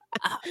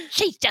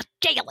 She's just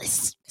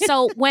jealous.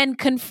 So when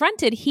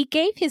confronted, he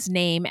gave his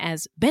name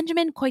as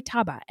Benjamin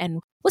Koitaba and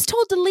was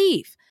told to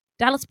leave.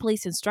 Dallas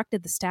police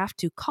instructed the staff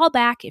to call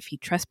back if he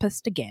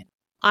trespassed again.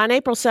 On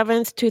April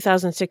 7th,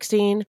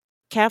 2016,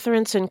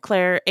 Catherine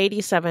Sinclair,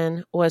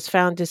 87, was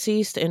found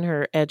deceased in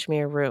her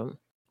Edgemere room.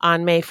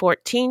 On May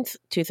 14th,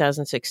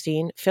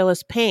 2016,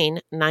 Phyllis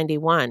Payne,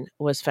 91,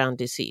 was found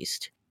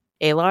deceased.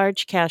 A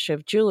large cache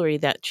of jewelry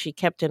that she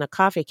kept in a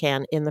coffee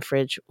can in the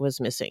fridge was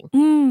missing.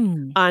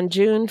 On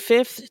June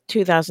 5th,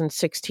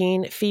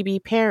 2016, Phoebe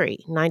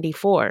Perry,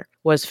 94,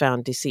 was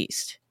found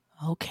deceased.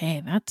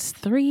 Okay, that's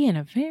 3 in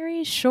a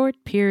very short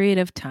period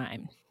of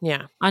time.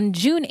 Yeah. On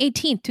June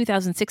 18th,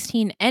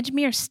 2016,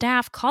 Edgemere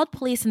staff called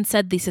police and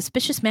said the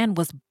suspicious man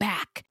was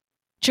back.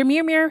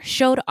 Chemirmir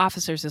showed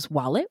officers his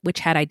wallet,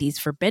 which had IDs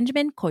for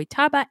Benjamin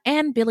Koitaba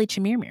and Billy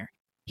Chemirmir.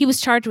 He was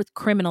charged with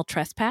criminal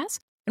trespass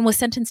and was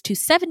sentenced to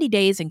 70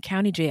 days in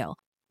county jail,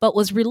 but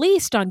was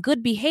released on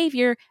good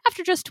behavior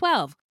after just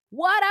 12.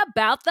 What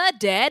about the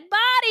dead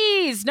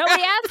bodies?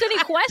 Nobody asked any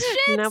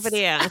questions?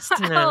 Nobody asked,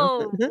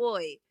 no. Oh,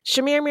 boy.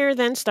 Chemirmir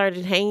then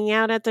started hanging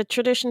out at the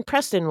Tradition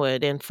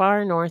Prestonwood in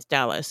far north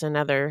Dallas,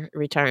 another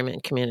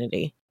retirement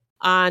community.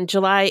 On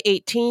July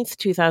 18th,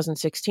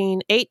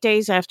 2016, 8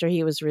 days after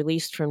he was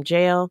released from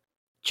jail,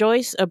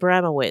 Joyce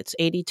Abramowitz,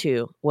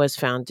 82, was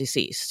found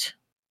deceased.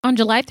 On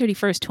July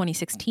 31st,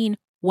 2016,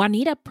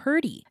 Juanita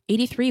Purdy,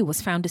 83,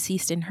 was found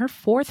deceased in her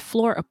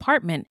 4th-floor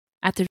apartment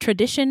at the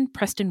Tradition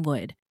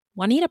Prestonwood.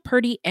 Juanita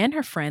Purdy and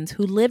her friends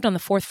who lived on the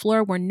 4th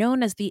floor were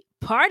known as the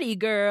Party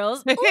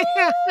Girls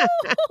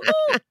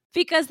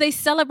because they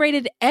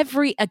celebrated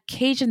every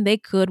occasion they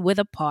could with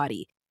a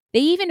party. They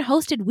even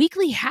hosted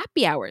weekly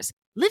happy hours,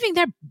 living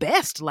their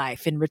best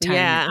life in retirement.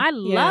 Yeah, I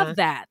love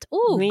that.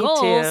 Ooh, me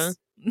goals.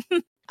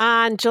 Too.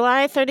 On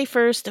July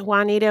 31st,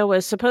 Juanita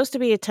was supposed to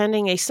be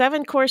attending a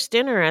 7-course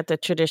dinner at the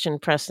Tradition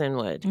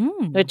Prestonwood,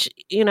 which,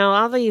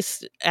 all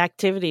these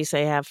activities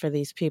they have for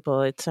these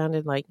people, it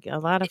sounded like a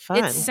lot of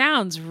fun. It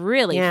sounds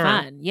really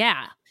fun.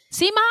 Yeah.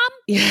 See, Mom?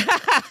 Yeah.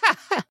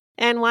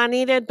 And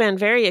Juanita had been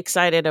very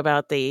excited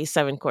about the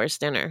 7-course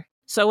dinner.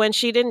 So when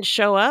she didn't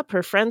show up,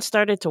 her friends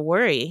started to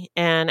worry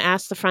and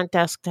asked the front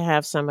desk to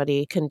have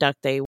somebody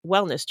conduct a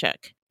wellness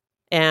check.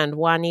 And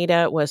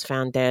Juanita was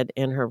found dead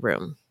in her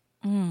room.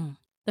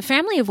 The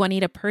family of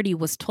Juanita Purdy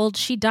was told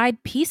she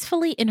died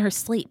peacefully in her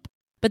sleep,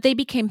 but they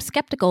became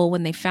skeptical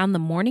when they found the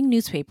morning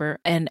newspaper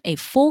and a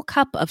full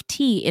cup of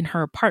tea in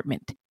her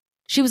apartment.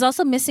 She was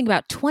also missing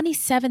about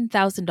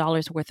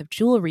 $27,000 worth of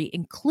jewelry,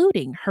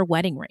 including her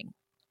wedding ring.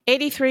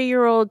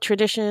 83-year-old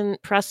Tradition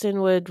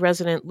Prestonwood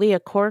resident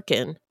Leah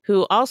Corkin,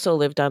 who also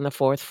lived on the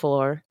 4th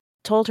floor,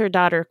 told her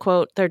daughter,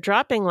 quote, "They're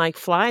dropping like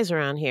flies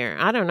around here.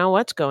 I don't know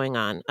what's going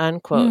on,"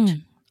 unquote.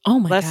 Oh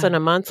my God. Less than a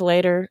month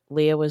later,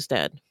 Leah was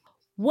dead.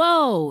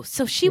 Whoa.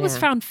 So she was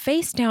found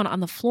face down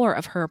on the floor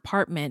of her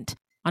apartment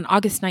on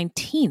August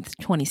 19th,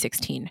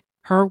 2016.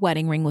 Her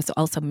wedding ring was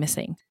also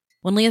missing.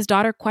 When Leah's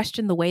daughter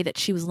questioned the way that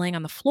she was laying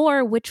on the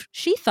floor, which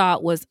she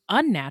thought was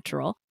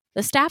unnatural,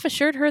 the staff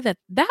assured her that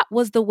that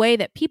was the way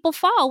that people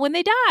fall when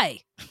they die.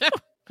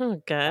 Oh,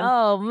 God.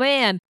 Oh,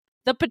 man.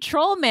 The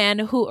patrolman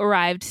who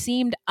arrived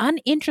seemed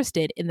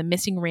uninterested in the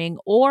missing ring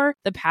or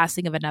the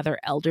passing of another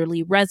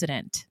elderly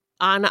resident.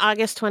 On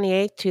August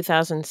 28,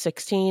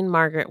 2016,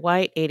 Margaret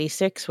White,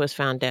 86, was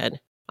found dead.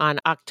 On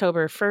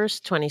October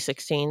 1st,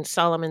 2016,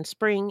 Solomon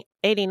Spring,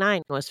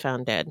 89, was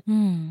found dead.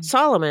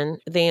 Solomon,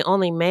 the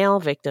only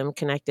male victim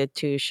connected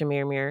to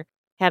Chemirmir,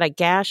 had a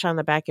gash on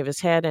the back of his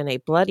head and a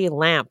bloody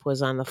lamp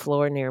was on the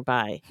floor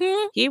nearby.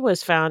 He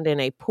was found in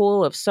a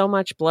pool of so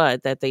much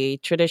blood that the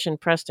Tradition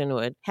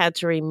Prestonwood had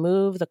to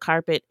remove the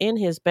carpet in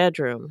his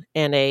bedroom,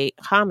 and a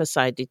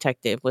homicide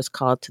detective was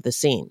called to the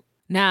scene.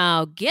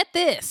 Now, get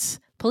this.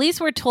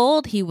 Police were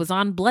told he was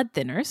on blood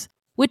thinners,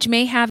 which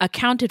may have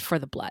accounted for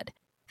the blood.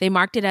 They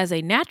marked it as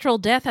a natural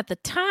death at the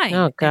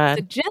time and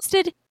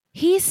suggested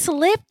he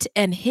slipped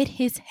and hit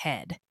his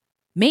head.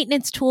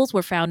 Maintenance tools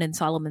were found in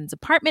Solomon's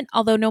apartment,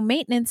 although no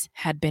maintenance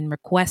had been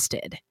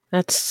requested.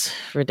 That's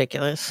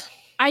ridiculous.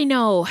 I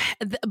know,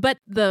 but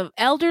the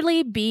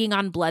elderly being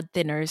on blood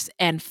thinners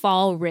and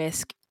fall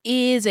risk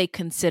is a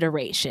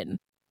consideration.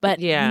 But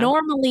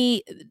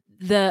normally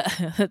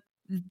the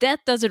death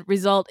doesn't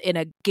result in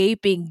a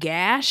gaping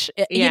gash.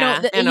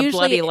 Yeah, and a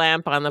bloody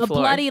lamp on the floor.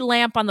 A bloody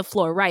lamp on the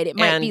floor, right. It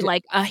might be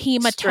like a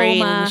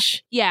hematoma.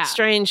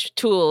 Strange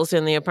tools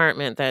in the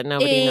apartment that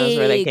nobody knows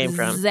where they came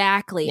from.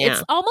 Exactly. Yeah.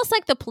 It's almost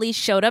like the police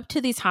showed up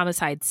to these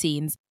homicide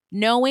scenes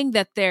knowing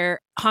that their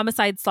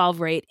homicide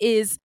solve rate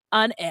is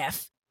an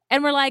F.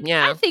 And we're like,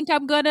 I think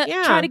I'm going to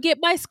try to get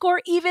my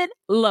score even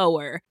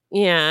lower.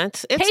 Yeah,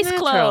 it's case natural.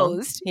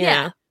 Closed.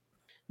 Yeah.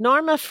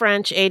 Norma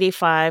French,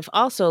 85,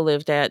 also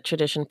lived at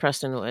Tradition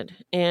Prestonwood.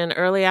 In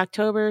early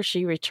October,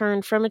 she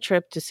returned from a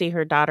trip to see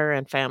her daughter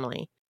and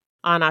family.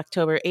 On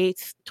October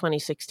 8th,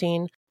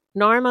 2016,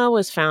 Norma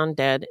was found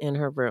dead in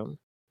her room.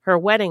 Her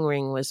wedding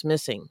ring was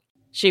missing.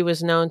 She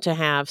was known to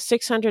have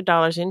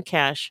 $600 in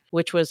cash,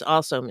 which was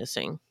also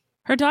missing.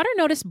 Her daughter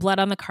noticed blood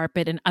on the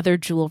carpet and other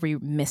jewelry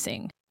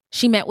missing.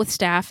 She met with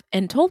staff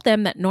and told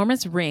them that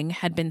Norma's ring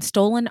had been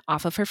stolen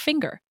off of her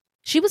finger.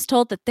 She was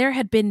told that there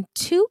had been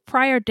 2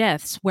 prior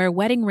deaths where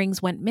wedding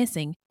rings went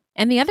missing,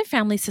 and the other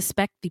families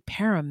suspect the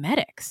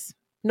paramedics.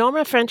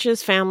 Norma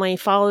French's family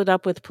followed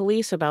up with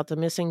police about the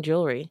missing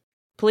jewelry.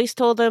 Police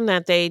told them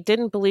that they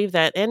didn't believe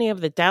that any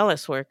of the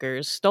Dallas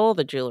workers stole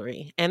the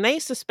jewelry, and they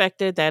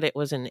suspected that it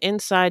was an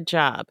inside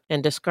job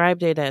and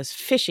described it as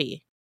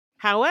fishy.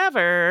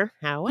 However,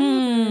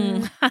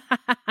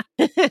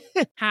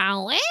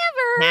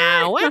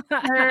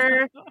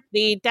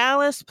 the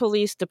Dallas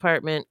Police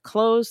Department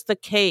closed the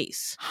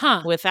case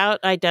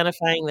without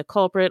identifying the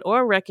culprit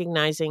or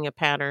recognizing a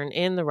pattern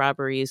in the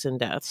robberies and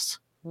deaths.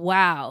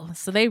 Wow.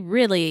 So they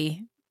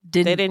really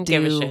didn't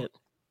give a shit.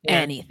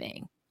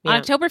 Anything. Yeah. On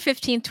October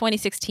 15,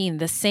 2016,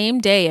 the same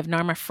day of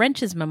Norma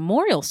French's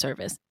memorial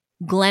service,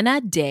 Glenna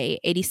Day,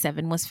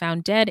 87, was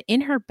found dead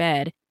in her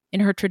bed in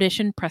her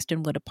Tradition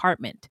Prestonwood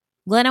apartment.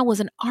 Glenna was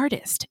an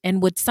artist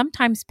and would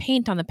sometimes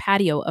paint on the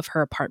patio of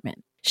her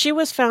apartment. She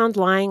was found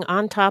lying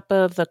on top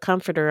of the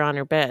comforter on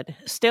her bed,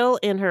 still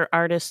in her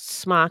artist's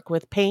smock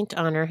with paint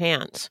on her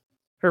hands.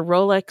 Her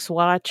Rolex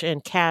watch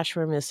and cash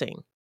were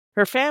missing.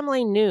 Her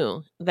family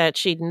knew that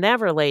she'd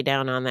never lay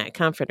down on that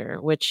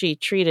comforter, which she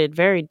treated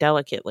very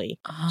delicately.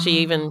 Oh.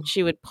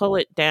 She would pull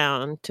it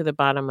down to the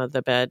bottom of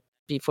the bed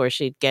before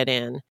she'd get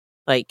in.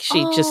 Like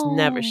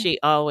she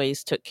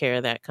always took care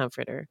of that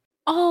comforter.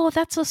 Oh,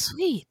 that's so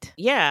sweet.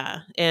 Yeah.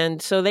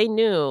 And so they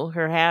knew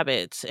her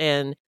habits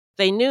and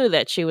they knew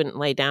that she wouldn't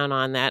lay down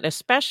on that,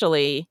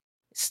 especially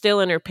still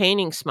in her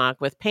painting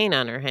smock with paint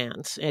on her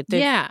hands. It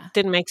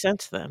didn't make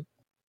sense to them.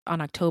 On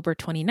October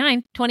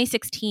 29,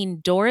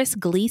 2016, Doris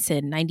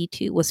Gleason,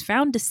 92, was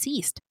found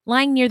deceased,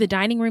 lying near the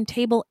dining room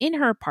table in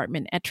her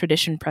apartment at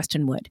Tradition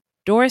Prestonwood.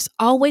 Doris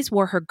always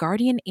wore her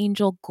guardian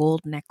angel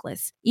gold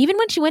necklace, even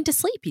when she went to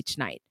sleep each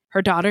night.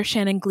 Her daughter,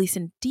 Shannon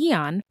Gleason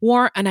Dion,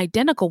 wore an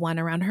identical one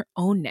around her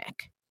own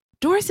neck.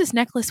 Doris's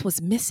necklace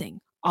was missing.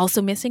 Also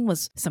missing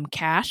was some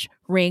cash,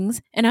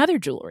 rings, and other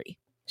jewelry.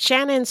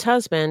 Shannon's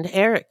husband,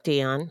 Eric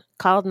Dion,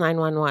 called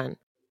 911.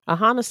 A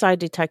homicide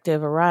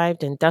detective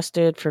arrived and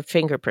dusted for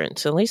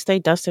fingerprints. At least they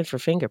dusted for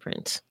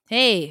fingerprints.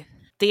 Hey.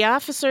 The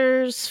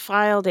officers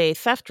filed a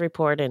theft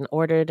report and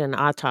ordered an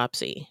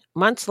autopsy.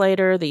 Months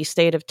later, the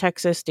state of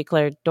Texas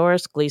declared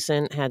Doris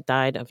Gleason had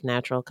died of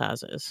natural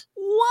causes.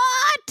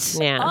 What?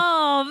 Yeah.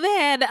 Oh,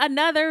 man.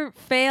 Another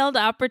failed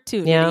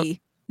opportunity. Yeah.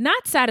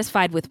 Not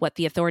satisfied with what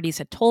the authorities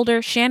had told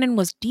her, Shannon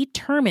was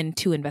determined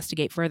to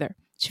investigate further.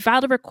 She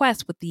filed a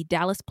request with the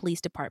Dallas Police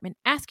Department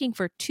asking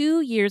for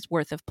 2 years'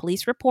 worth of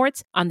police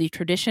reports on the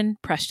Tradition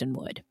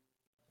Prestonwood.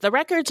 The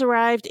records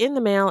arrived in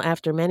the mail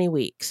after many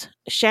weeks.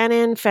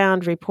 Shannon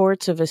found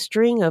reports of a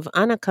string of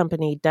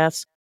unaccompanied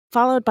deaths,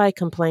 followed by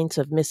complaints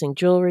of missing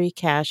jewelry,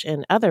 cash,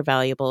 and other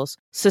valuables,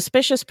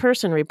 suspicious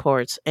person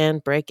reports,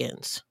 and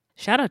break-ins.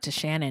 Shout out to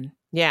Shannon.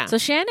 Yeah. So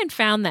Shannon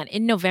found that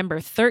in November,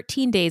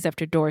 13 days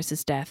after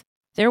Doris's death,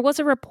 there was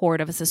a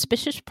report of a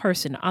suspicious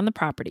person on the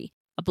property,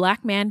 a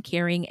black man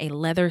carrying a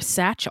leather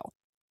satchel.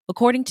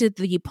 According to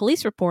the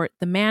police report,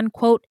 the man,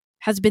 quote,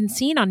 has been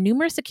seen on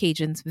numerous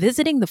occasions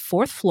visiting the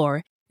 4th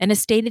floor and has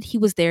stated he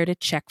was there to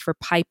check for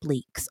pipe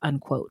leaks,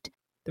 unquote.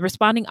 The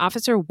responding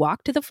officer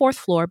walked to the 4th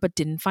floor but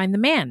didn't find the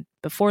man.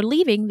 Before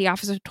leaving, the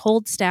officer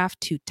told staff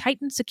to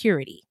tighten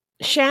security.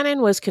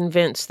 Shannon was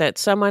convinced that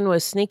someone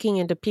was sneaking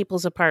into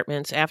people's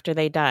apartments after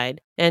they died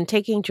and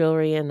taking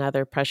jewelry and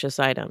other precious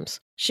items.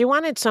 She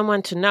wanted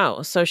someone to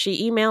know, so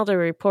she emailed a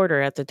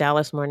reporter at the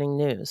Dallas Morning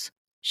News.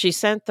 She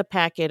sent the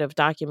packet of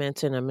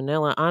documents in a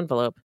manila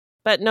envelope,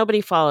 but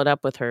nobody followed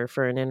up with her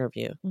for an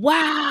interview.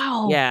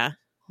 Wow.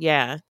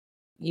 Yeah.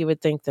 You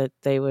would think that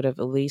they would have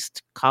at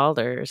least called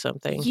her or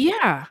something.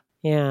 Yeah.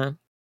 Yeah.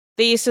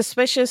 The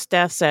suspicious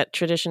deaths at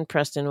Tradition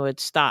Prestonwood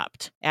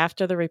stopped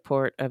after the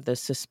report of the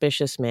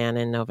suspicious man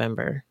in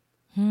November.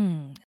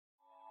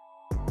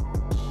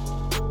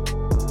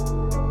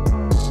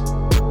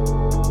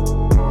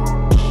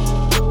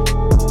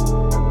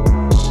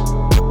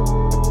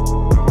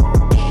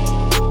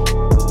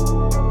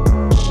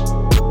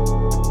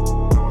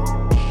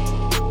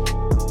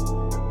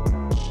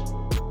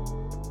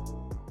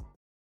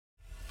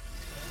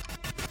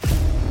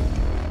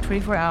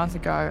 24 hours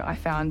ago, I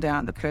found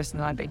out the person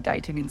that I'd been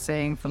dating and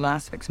seeing for the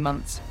last 6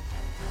 months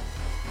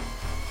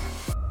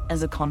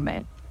is a con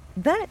man.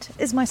 That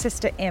is my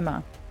sister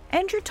Emma.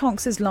 Andrew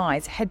Tonks's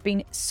lies had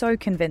been so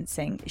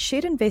convincing,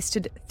 she'd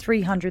invested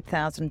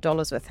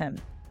 $300,000 with him.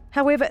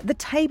 However, the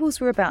tables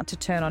were about to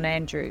turn on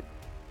Andrew.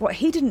 What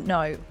he didn't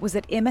know was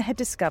that Emma had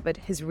discovered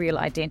his real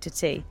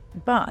identity.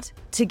 But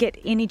to get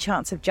any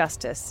chance of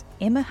justice,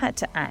 Emma had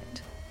to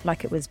act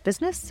like it was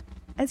business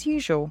as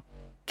usual.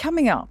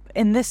 Coming up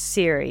in this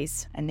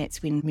series, and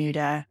that's when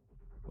murder,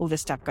 all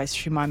this stuff goes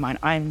through my mind.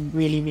 I'm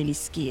really, really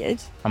scared.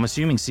 I'm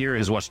assuming Sarah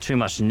has watched too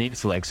much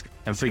Netflix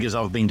and figures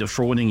I've been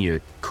defrauding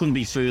you. Couldn't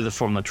be further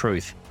from the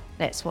truth.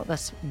 That's what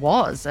this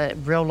was, a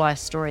real-life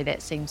story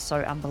that seems so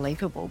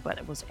unbelievable, but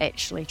it was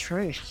actually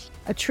true.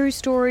 A true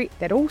story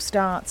that all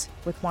starts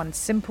with one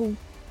simple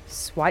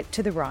swipe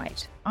to the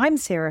right. I'm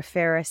Sarah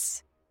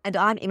Ferris. And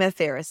I'm Emma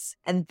Ferris,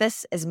 and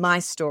this is my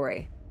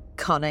story,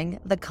 Conning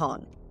the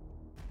Con.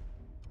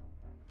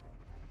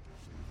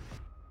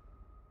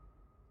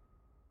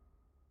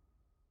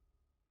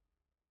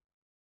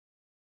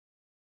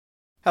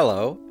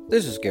 Hello,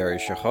 this is Gary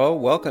Chahot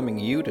welcoming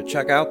you to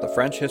check out the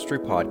French History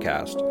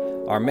Podcast.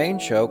 Our main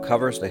show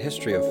covers the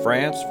history of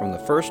France from the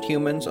first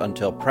humans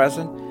until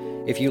present.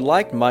 If you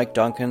liked Mike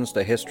Duncan's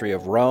The History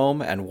of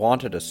Rome and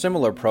wanted a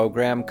similar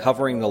program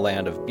covering the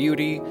land of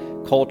beauty,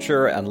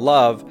 culture, and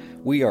love,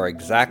 we are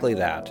exactly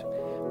that.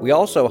 We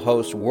also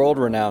host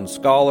world-renowned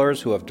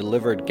scholars who have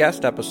delivered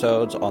guest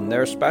episodes on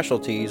their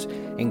specialties,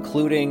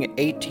 including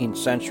 18th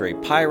century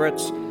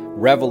pirates,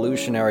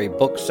 revolutionary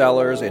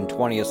booksellers in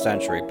 20th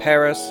century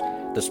Paris,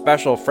 the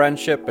special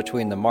friendship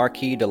between the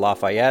Marquis de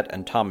Lafayette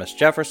and Thomas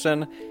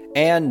Jefferson,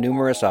 and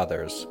numerous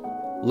others.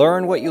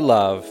 Learn what you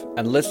love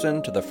and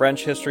listen to the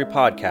French History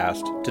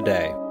Podcast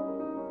today.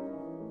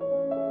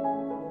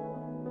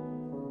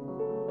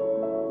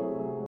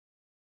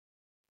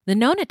 The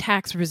known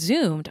attacks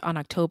resumed on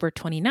October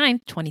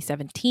 29,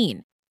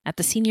 2017, at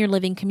the senior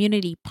living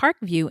community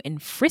Parkview in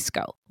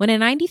Frisco, when a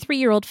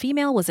 93-year-old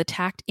female was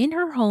attacked in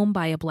her home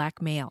by a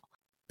black male.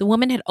 The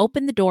woman had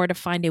opened the door to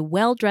find a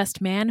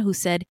well-dressed man who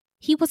said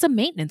he was a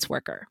maintenance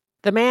worker.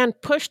 The man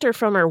pushed her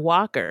from her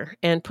walker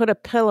and put a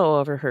pillow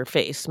over her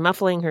face,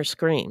 muffling her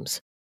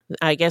screams.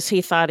 I guess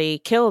he thought he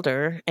killed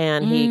her,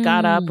 and he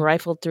got up,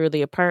 rifled through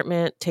the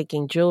apartment,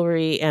 taking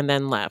jewelry, and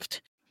then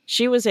left.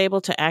 She was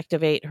able to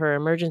activate her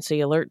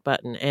emergency alert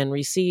button and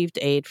received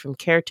aid from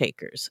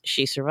caretakers.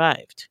 She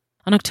survived.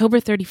 On October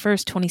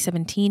 31st,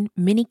 2017,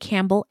 Minnie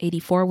Campbell,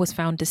 84, was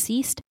found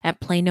deceased at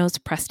Plano's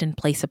Preston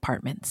Place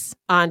Apartments.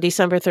 On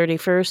December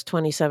 31st,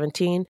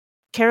 2017,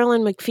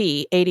 Carolyn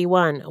McPhee,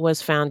 81,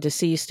 was found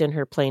deceased in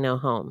her Plano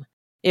home.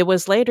 It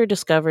was later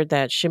discovered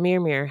that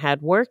Chemirmir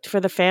had worked for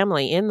the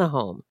family in the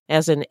home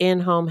as an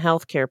in-home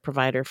healthcare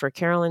provider for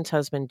Carolyn's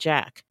husband,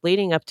 Jack,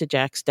 leading up to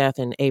Jack's death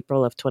in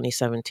April of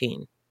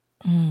 2017.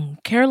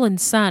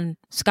 Carolyn's son,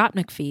 Scott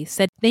McPhee,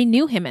 said they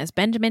knew him as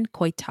Benjamin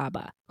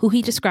Koitaba, who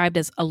he described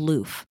as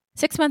aloof.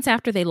 6 months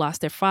after they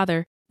lost their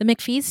father, the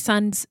McPhee's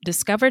sons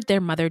discovered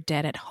their mother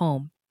dead at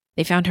home.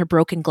 They found her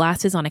broken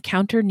glasses on a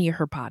counter near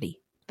her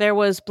body. There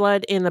was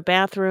blood in the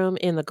bathroom,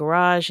 in the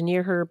garage,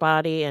 near her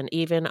body, and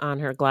even on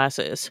her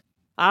glasses.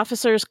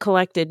 Officers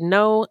collected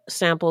no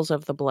samples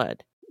of the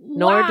blood,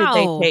 nor did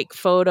they take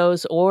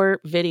photos or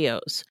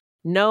videos.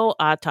 No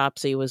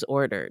autopsy was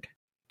ordered.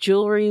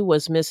 Jewelry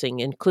was missing,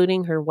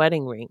 including her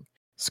wedding ring.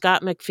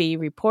 Scott McPhee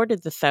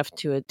reported the theft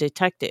to a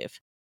detective.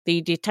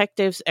 The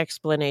detective's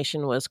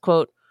explanation was,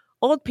 quote,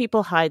 "Old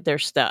people hide their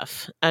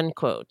stuff,"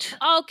 unquote.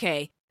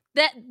 Okay.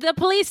 The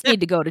police need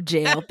to go to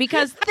jail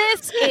because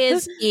this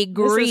is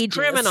egregious. This is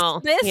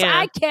criminal.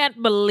 I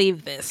can't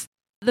believe this.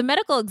 The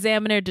medical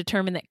examiner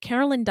determined that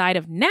Carolyn died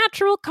of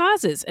natural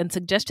causes and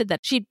suggested that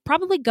she'd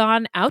probably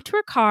gone out to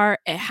her car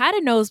and had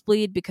a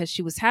nosebleed because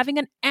she was having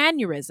an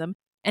aneurysm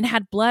and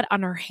had blood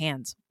on her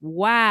hands.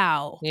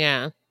 Wow.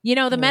 Yeah. You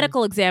know, the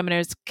medical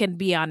examiners can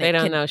be on it. They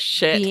don't know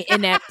shit. Be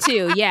inept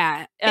too.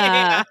 Yeah.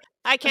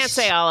 I can't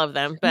say all of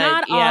them, but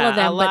not all of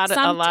them,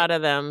 a lot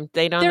of them.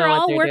 They don't know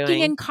what they're doing. They're all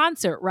working in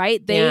concert,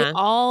 right? They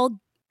all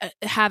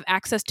have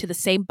access to the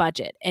same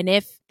budget. And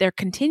if they're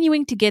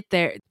continuing to get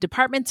their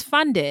departments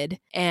funded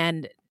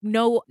and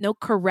no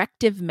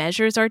corrective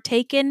measures are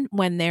taken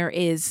when there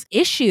is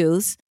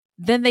issues,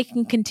 then they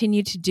can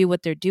continue to do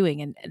what they're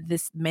doing. And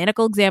this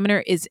medical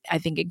examiner is, I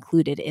think,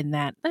 included in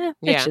that.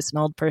 It's just an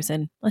old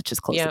person. Let's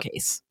just close the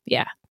case.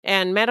 Yeah.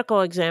 And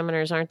medical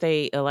examiners, aren't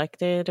they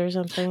elected or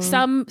something?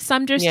 Some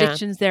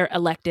jurisdictions they're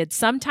elected.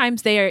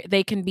 Sometimes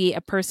they can be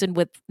a person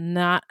with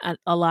not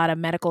a lot of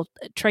medical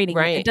training.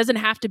 Right. It doesn't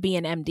have to be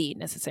an MD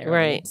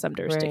necessarily in some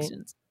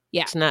jurisdictions.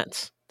 Yeah. It's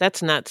nuts.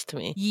 That's nuts to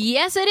me.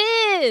 Yes, it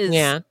is.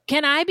 Yeah.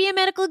 Can I be a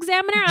medical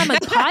examiner? I'm a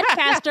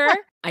podcaster.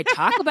 I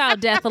talk about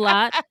death a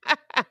lot.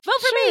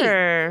 Vote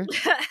for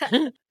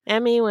me.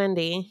 Emmy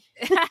Wendy.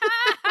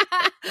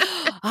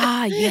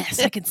 Yes,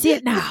 I can see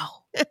it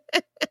now.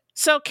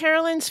 So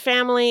Carolyn's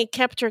family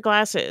kept her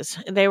glasses.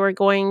 They were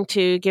going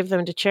to give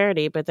them to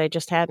charity, but they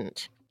just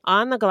hadn't.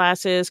 On the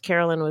glasses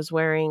Carolyn was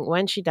wearing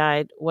when she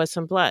died was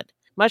some blood.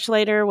 Much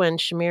later, when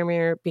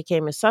Chemirmir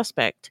became a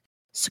suspect,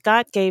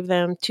 Scott gave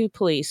them to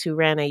police who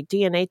ran a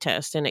DNA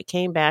test, and it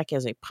came back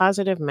as a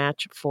positive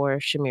match for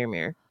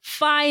Chemirmir.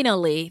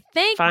 Finally.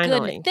 Thank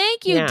goodness.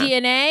 Thank you,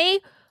 DNA.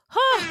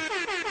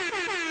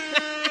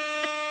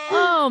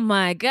 Oh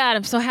my God,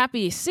 I'm so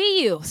happy to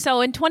see you. So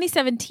in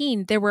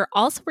 2017, there were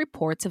also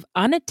reports of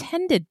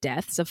unattended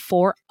deaths of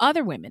 4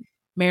 other women.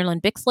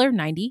 Marilyn Bixler,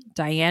 90,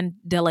 Diane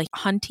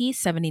Delahunty,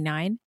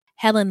 79,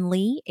 Helen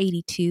Lee,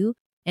 82,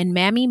 and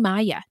Mammy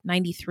Maya,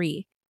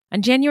 93.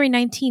 On January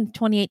 19,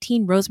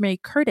 2018, Rosemary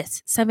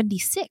Curtis,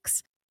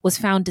 76, was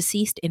found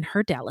deceased in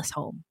her Dallas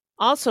home.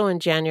 Also in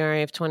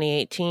January of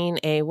 2018,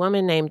 a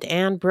woman named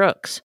Ann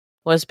Brooks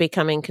was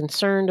becoming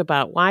concerned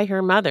about why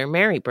her mother,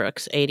 Mary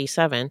Brooks,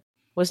 87,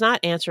 was not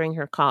answering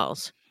her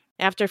calls.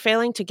 After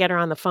failing to get her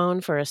on the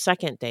phone for a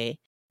second day,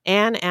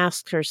 Anne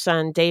asked her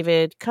son,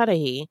 David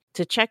Cudahy,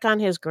 to check on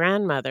his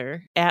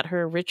grandmother at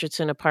her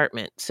Richardson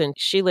apartment since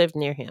she lived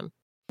near him.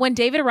 When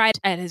David arrived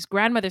at his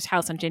grandmother's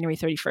house on January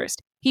 31st,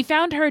 he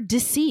found her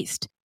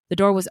deceased. The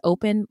door was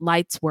open,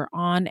 lights were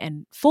on,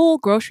 and full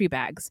grocery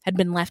bags had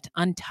been left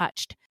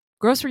untouched.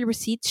 Grocery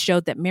receipts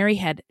showed that Mary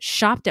had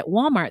shopped at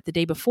Walmart the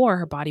day before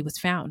her body was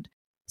found.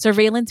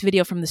 Surveillance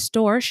video from the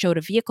store showed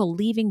a vehicle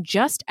leaving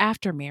just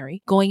after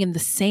Mary, going in the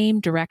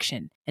same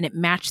direction, and it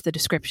matched the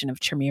description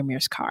of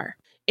Chemirmir's car.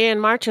 In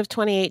March of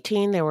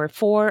 2018, there were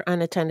 4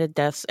 unattended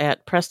deaths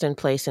at Preston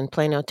Place in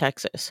Plano,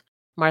 Texas.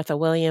 Martha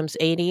Williams,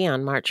 80,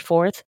 on March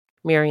 4th,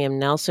 Miriam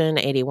Nelson,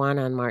 81,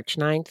 on March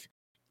 9th,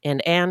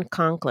 and Ann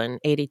Conklin,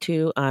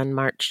 82, on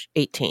March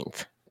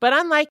 18th. But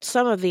unlike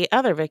some of the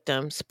other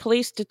victims,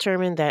 police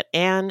determined that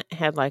Ann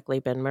had likely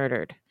been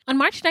murdered. On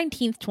March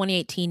 19th,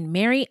 2018,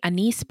 Mary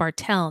Anise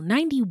Bartell,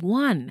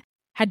 91,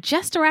 had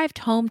just arrived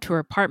home to her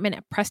apartment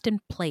at Preston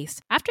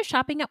Place after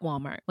shopping at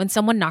Walmart when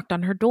someone knocked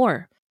on her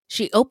door.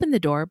 She opened the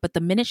door, but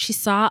the minute she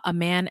saw a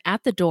man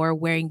at the door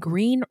wearing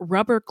green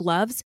rubber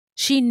gloves,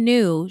 she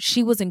knew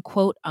she was in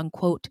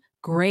quote-unquote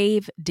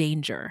grave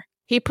danger.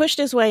 He pushed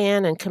his way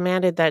in and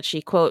commanded that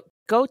she, quote,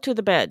 go to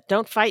the bed,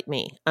 don't fight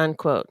me,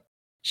 unquote.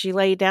 She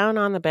lay down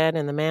on the bed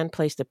and the man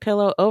placed a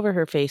pillow over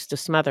her face to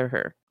smother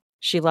her.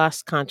 She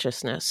lost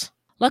consciousness.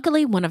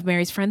 Luckily, one of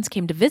Mary's friends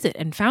came to visit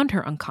and found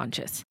her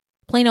unconscious.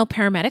 Plano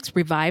paramedics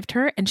revived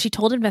her, and she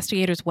told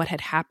investigators what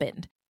had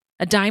happened.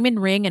 A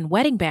diamond ring and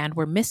wedding band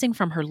were missing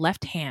from her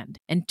left hand,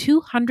 and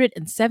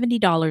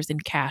 $270 in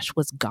cash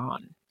was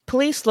gone.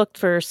 Police looked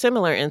for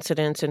similar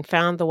incidents and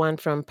found the one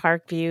from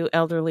Parkview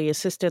Elderly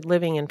Assisted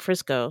Living in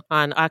Frisco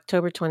on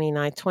October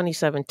 29,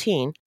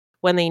 2017,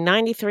 when the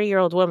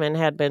 93-year-old woman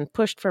had been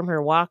pushed from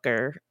her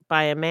walker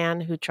by a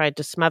man who tried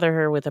to smother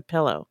her with a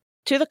pillow.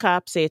 To the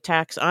cops, the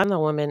attacks on the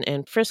woman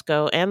in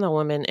Frisco and the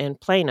woman in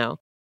Plano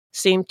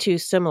seemed too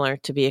similar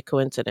to be a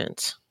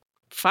coincidence.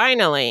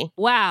 Finally.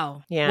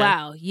 Wow. Yeah.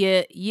 Wow.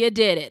 You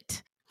did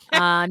it.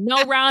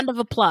 No round of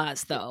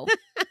applause, though.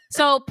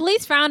 So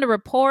police found a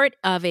report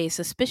of a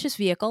suspicious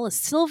vehicle, a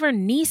silver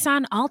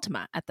Nissan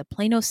Altima, at the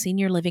Plano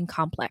Senior Living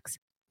Complex.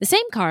 The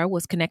same car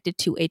was connected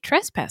to a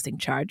trespassing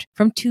charge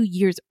from 2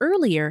 years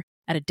earlier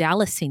at a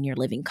Dallas Senior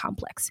Living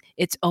Complex.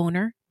 Its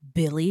owner,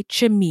 Billy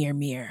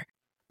Chemirmir.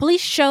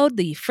 Police showed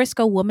the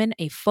Frisco woman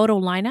a photo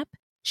lineup.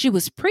 She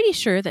was pretty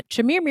sure that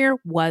Chemirmir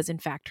was, in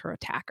fact, her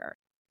attacker.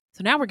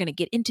 So now we're going to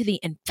get into the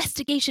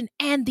investigation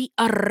and the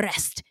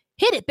arrest.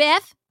 Hit it,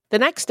 Beth! The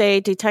next day,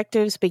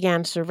 detectives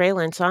began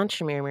surveillance on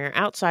Chemirmir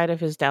outside of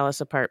his Dallas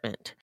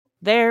apartment.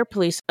 There,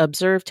 police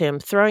observed him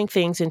throwing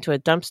things into a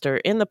dumpster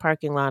in the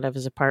parking lot of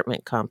his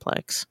apartment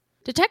complex.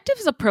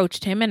 Detectives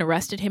approached him and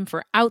arrested him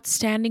for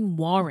outstanding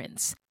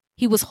warrants.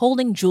 He was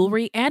holding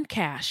jewelry and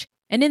cash,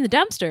 and in the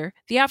dumpster,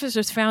 the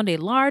officers found a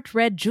large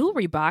red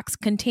jewelry box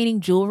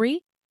containing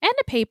jewelry and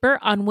a paper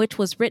on which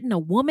was written a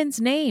woman's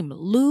name,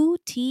 Lou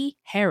T.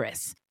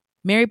 Harris.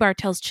 Mary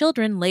Bartell's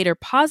children later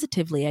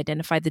positively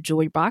identified the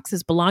jewelry box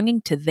as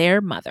belonging to their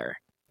mother.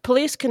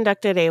 Police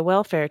conducted a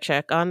welfare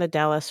check on the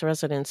Dallas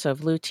residence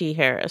of Lou T.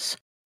 Harris.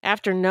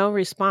 After no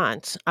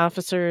response,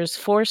 officers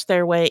forced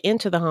their way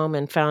into the home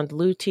and found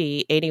Lou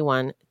T.,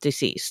 81,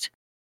 deceased.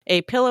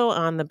 A pillow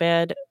on the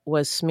bed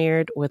was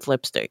smeared with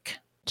lipstick.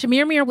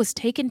 Chemirmir was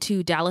taken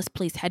to Dallas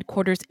Police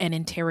Headquarters and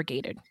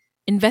interrogated.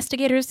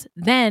 Investigators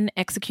then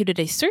executed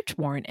a search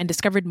warrant and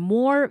discovered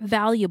more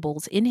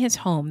valuables in his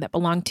home that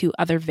belonged to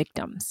other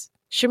victims.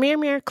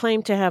 Chemirmir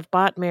claimed to have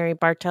bought Mary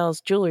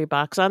Bartel's jewelry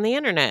box on the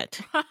internet.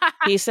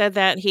 He said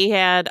that he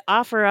had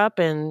OfferUp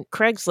and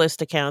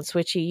Craigslist accounts,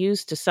 which he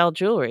used to sell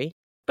jewelry,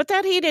 but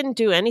that he didn't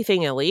do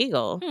anything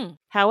illegal.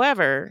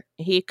 However,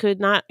 he could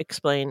not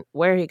explain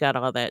where he got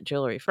all that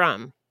jewelry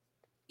from.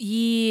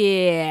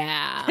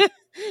 Yeah.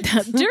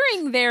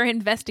 During their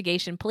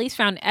investigation, police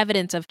found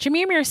evidence of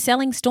Chemirmir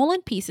selling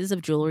stolen pieces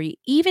of jewelry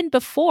even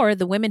before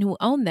the women who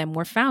owned them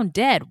were found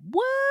dead.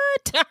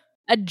 What?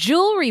 A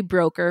jewelry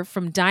broker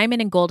from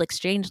Diamond and Gold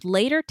Exchange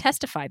later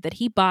testified that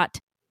he bought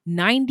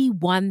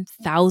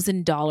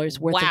 $91,000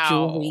 worth of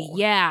jewelry.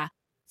 Yeah.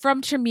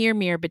 From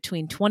Chemirmir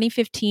between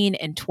 2015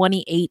 and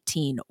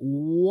 2018.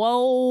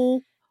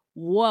 Whoa.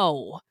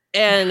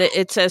 And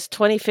it says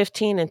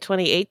 2015 and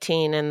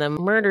 2018, and the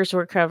murders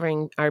we're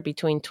covering are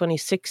between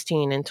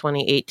 2016 and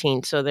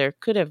 2018. So there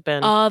could have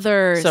been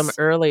some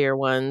earlier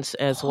ones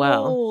as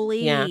well.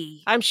 Yeah.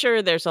 I'm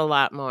sure there's a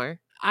lot more.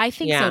 I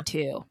think so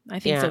too.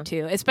 So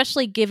too.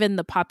 Especially given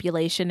the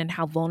population and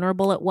how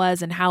vulnerable it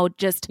was and how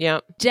just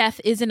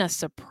death isn't a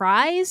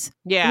surprise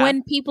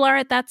when people are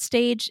at that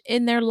stage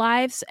in their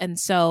lives. And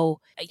so,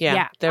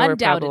 there were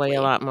probably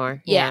a lot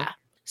more. Yeah.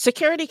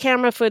 Security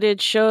camera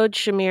footage showed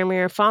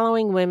Chemirmir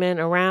following women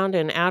around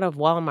and out of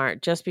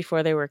Walmart just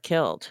before they were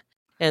killed.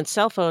 And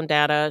cell phone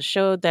data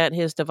showed that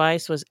his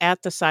device was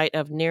at the site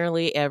of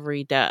nearly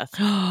every death.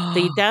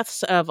 The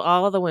deaths of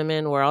all of the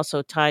women were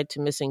also tied to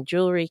missing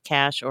jewelry,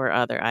 cash, or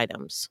other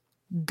items.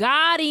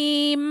 Got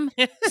him.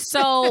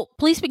 So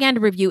police began to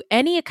review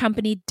any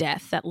accompanied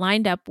death that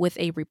lined up with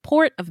a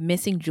report of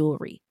missing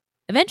jewelry.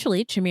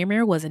 Eventually,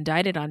 Chemirmir was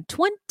indicted on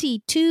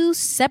 22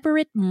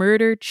 separate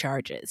murder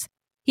charges.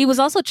 He was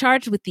also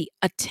charged with the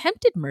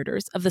attempted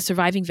murders of the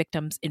surviving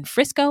victims in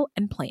Frisco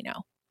and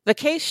Plano. The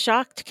case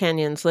shocked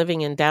Kenyans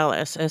living in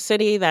Dallas, a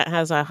city that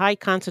has a high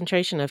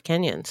concentration of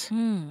Kenyans.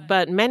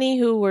 But many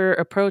who were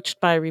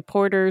approached by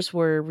reporters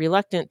were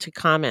reluctant to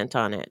comment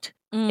on it.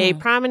 A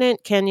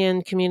prominent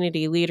Kenyan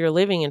community leader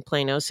living in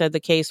Plano said the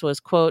case was,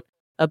 quote,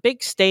 a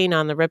big stain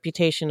on the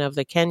reputation of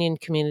the Kenyan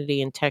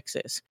community in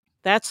Texas.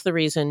 That's the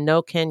reason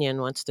no Kenyan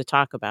wants to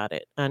talk about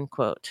it,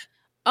 unquote.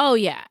 Oh,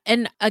 yeah.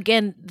 And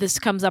again, this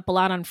comes up a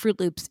lot on Fruit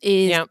Loops,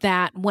 is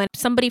that when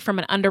somebody from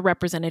an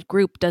underrepresented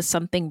group does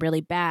something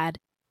really bad,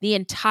 the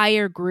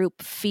entire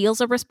group feels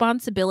a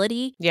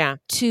responsibility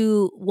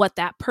to what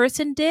that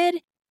person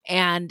did,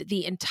 and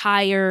the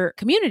entire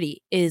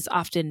community is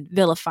often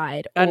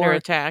vilified. Under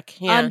attack.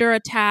 Under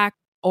attack,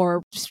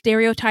 or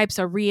stereotypes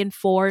are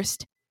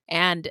reinforced,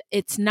 and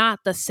it's not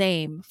the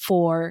same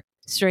for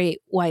straight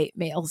white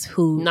males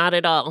who... Not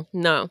at all,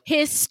 no.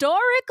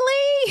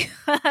 Historically,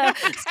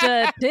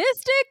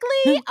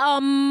 statistically,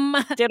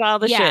 did all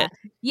the shit.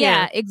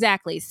 Yeah,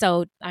 exactly.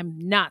 So I'm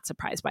not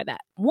surprised by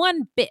that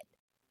one bit.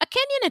 A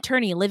Kenyan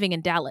attorney living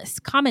in Dallas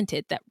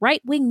commented that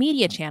right-wing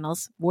media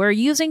channels were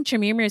using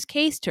Chemirmir's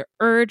case to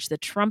urge the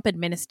Trump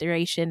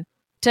administration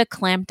to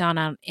clamp down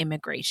on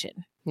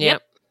immigration.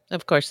 Yep.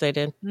 Of course they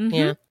did.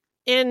 Yeah.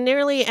 In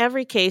nearly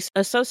every case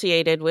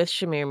associated with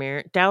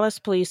Chemirmir, Dallas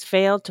police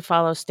failed to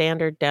follow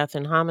standard death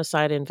and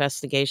homicide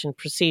investigation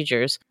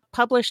procedures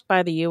published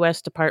by the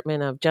U.S.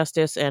 Department of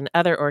Justice and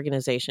other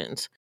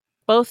organizations.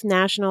 Both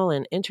national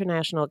and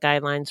international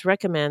guidelines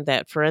recommend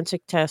that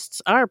forensic tests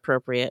are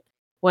appropriate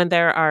when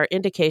there are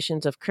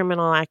indications of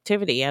criminal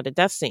activity at a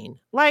death scene,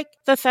 like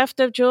the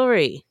theft of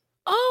jewelry.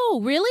 Oh,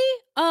 really?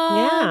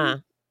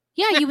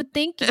 Yeah, you would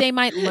think they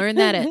might learn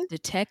that at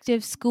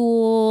detective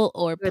school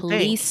or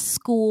police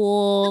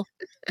school.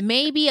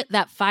 Maybe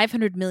that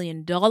 $500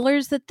 million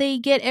that they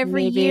get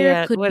every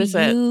year could be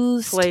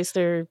used. Place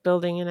they're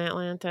building in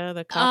Atlanta,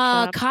 the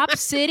cop shop. Cop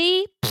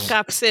City?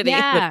 Cop City,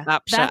 yeah, the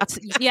cop shop.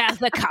 Yeah,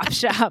 the cop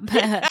shop.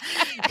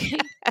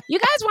 You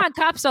guys want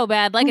cops so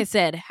bad. Like I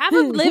said, have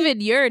them live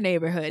in your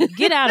neighborhood.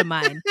 Get out of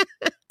mine.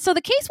 So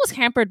the case was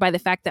hampered by the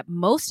fact that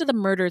most of the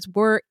murders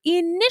were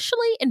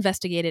initially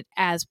investigated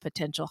as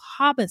potential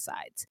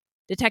homicides.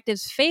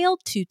 Detectives failed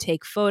to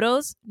take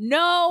photos,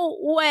 no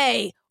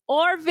way,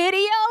 or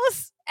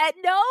videos, and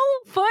no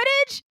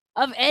footage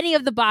of any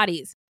of the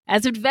bodies,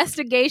 as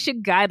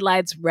investigation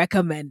guidelines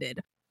recommended,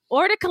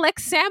 or to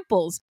collect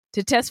samples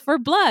to test for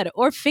blood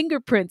or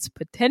fingerprints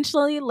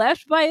potentially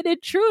left by an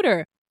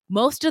intruder.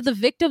 Most of the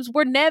victims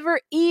were never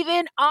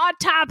even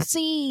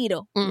autopsied.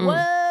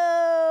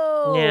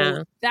 Whoa.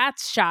 Yeah.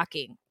 That's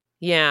shocking.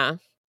 Yeah.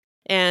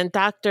 And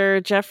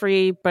Dr.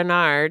 Jeffrey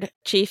Bernard,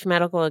 chief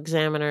medical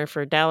examiner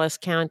for Dallas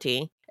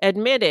County,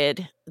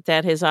 admitted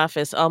that his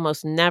office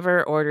almost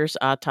never orders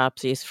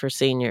autopsies for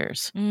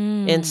seniors.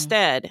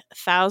 Instead,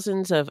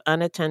 thousands of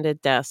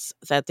unattended deaths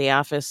that the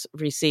office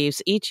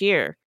receives each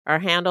year are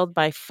handled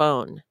by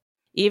phone,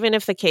 even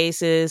if the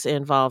cases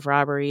involve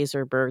robberies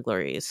or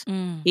burglaries.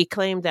 He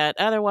claimed that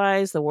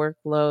otherwise the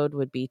workload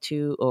would be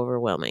too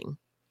overwhelming.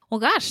 Well,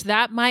 gosh,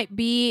 that might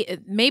be,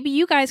 maybe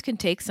you guys can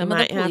take some of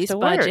the police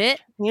budget.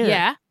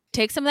 Yeah.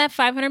 Take some of that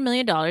 $500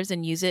 million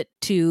and use it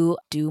to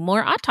do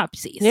more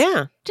autopsies.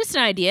 Yeah. Just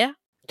an idea.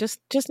 Just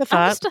a I'm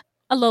thought. just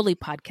a lowly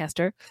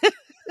podcaster.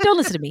 Don't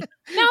listen to me.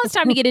 Now it's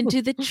time to get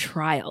into the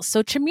trial.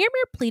 So Chemirmir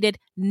pleaded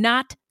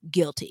not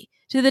guilty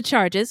to the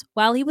charges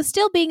while he was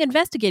still being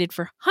investigated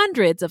for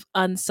hundreds of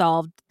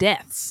unsolved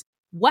deaths.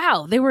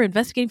 Wow, they were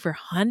investigating for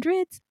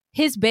hundreds?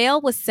 His bail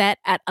was set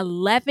at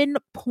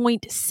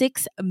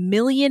 $11.6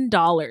 million,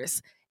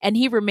 and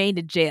he remained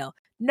in jail.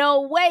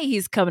 No way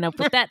he's coming up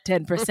with that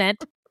 10%.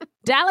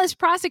 Dallas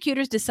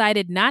prosecutors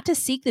decided not to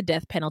seek the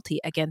death penalty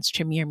against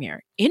Chemirmir.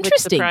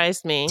 Interesting. Which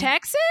surprised me.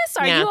 Texas?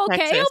 Are you okay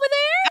Texas. over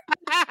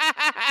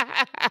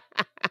there?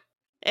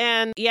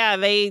 And yeah,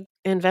 they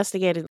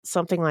investigated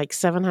something like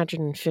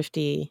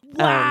 750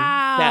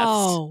 Wow.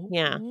 deaths.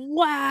 Yeah.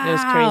 Wow. It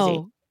was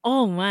crazy.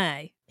 Oh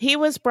my. He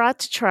was brought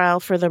to trial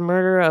for the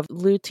murder of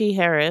Lou T.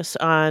 Harris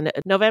on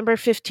November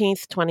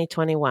 15th,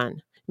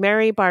 2021.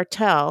 Mary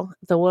Bartell,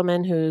 the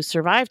woman who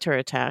survived her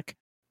attack,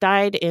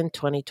 died in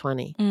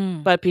 2020.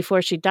 But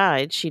before she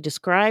died, she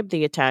described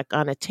the attack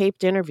on a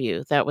taped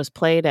interview that was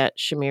played at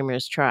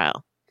Chemirmir's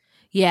trial.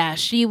 Yeah,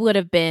 she would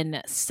have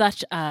been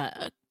such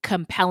a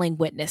compelling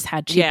witness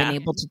had she been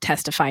able to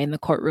testify in the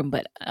courtroom.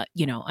 But,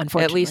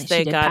 unfortunately, at least they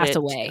she did got pass it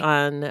away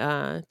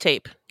on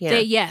tape. Yeah.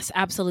 Yes,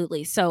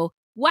 absolutely. So,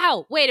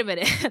 wow, wait a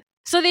minute.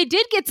 So they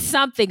did get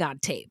something on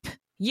tape.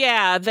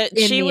 Yeah, that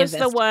she was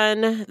the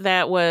one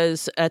that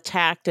was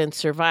attacked and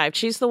survived.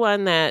 She's the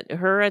one that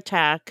her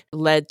attack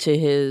led to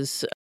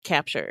his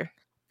capture.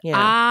 Yeah.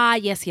 Ah,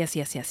 yes.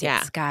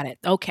 Got it.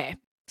 Okay.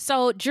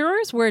 So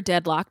jurors were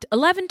deadlocked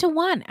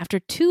 11-1 after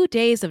 2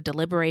 days of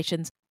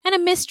deliberations, and a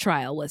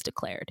mistrial was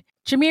declared.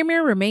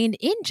 Chemirmir remained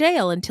in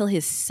jail until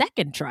his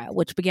second trial,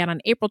 which began on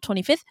April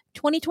 25th,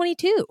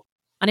 2022.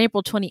 On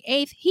April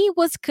 28th, he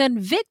was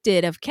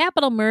convicted of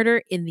capital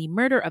murder in the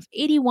murder of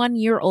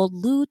 81-year-old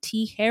Lou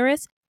T.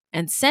 Harris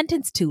and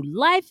sentenced to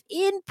life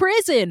in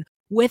prison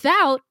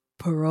without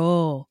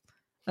parole.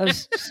 I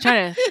was just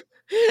trying to...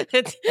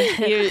 You're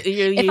if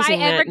using I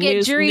ever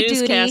get jury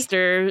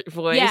newscaster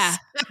voice. Yeah,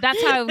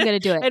 that's how I'm going to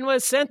do it. And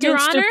was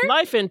sentenced to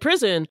life in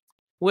prison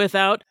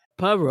without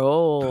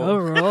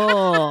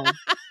parole.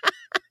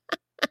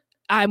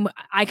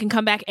 I can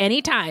come back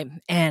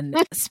anytime and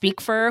speak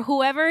for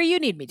whoever you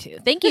need me to.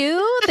 Thank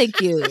you.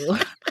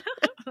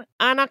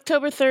 On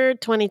October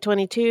 3rd,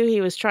 2022,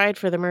 he was tried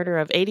for the murder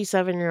of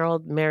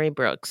 87-year-old Mary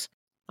Brooks.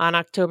 On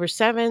October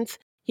 7th,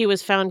 he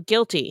was found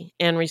guilty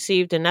and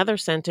received another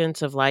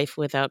sentence of life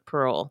without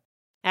parole.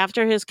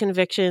 After his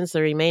convictions,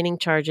 the remaining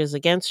charges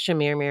against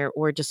Chemirmir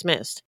were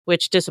dismissed,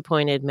 which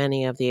disappointed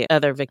many of the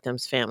other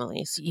victims'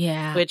 families.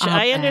 Yeah. Which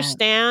I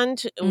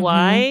understand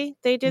why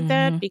they did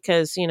that,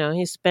 because,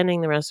 he's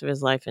spending the rest of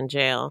his life in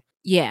jail.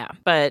 Yeah.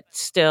 But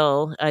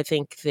still, I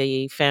think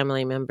the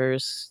family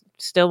members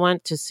still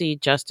want to see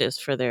justice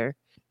for their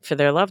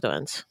loved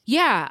ones.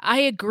 Yeah, I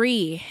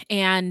agree.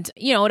 And,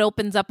 it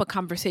opens up a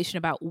conversation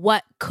about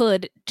what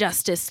could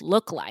justice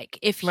look like.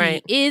 If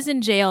he is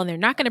in jail and they're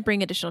not going to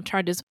bring additional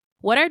charges,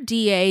 what are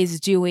DAs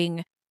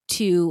doing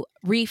to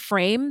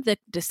reframe the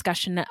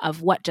discussion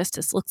of what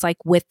justice looks like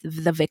with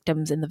the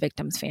victims and the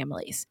victims'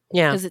 families?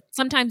 Yeah. Because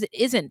sometimes it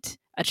isn't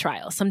a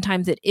trial.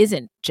 Sometimes it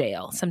isn't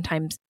jail.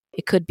 Sometimes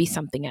it could be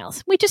something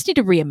else. We just need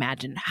to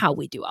reimagine how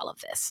we do all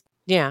of this.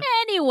 Yeah.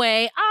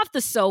 Anyway, off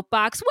the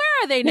soapbox.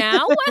 Where are they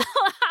now? Well,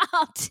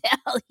 I'll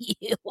tell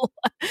you.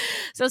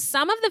 So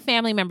some of the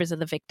family members of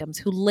the victims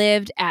who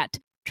lived at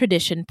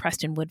Tradition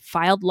Prestonwood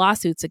filed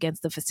lawsuits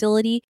against the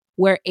facility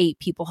where 8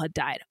 people had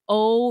died.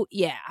 Oh,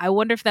 yeah. I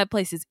wonder if that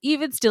place is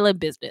even still in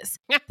business.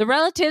 The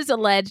relatives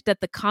alleged that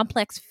the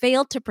complex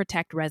failed to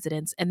protect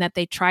residents and that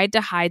they tried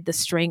to hide the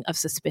string of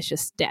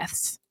suspicious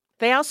deaths.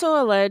 They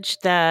also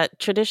alleged that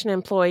Tradition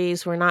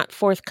employees were not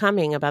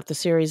forthcoming about the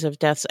series of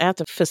deaths at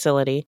the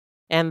facility,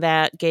 and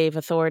that gave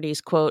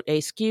authorities, quote,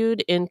 a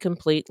skewed,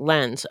 incomplete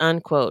lens,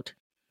 unquote,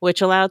 which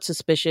allowed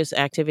suspicious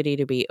activity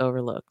to be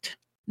overlooked.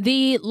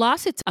 The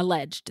lawsuits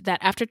alleged that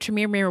after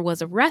Chemirmir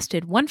was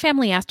arrested, one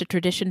family asked a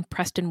Tradition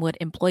Prestonwood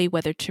employee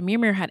whether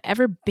Chemirmir had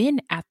ever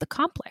been at the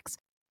complex.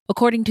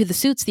 According to the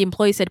suits, the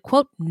employee said,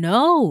 quote,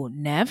 no,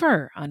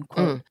 never,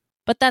 unquote.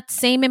 But that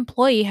same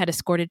employee had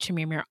escorted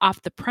Chemirmir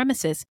off the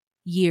premises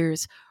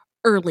years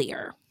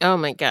earlier. Oh,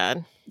 my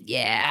God.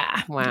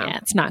 Yeah. Wow. Yeah,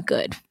 it's not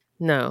good.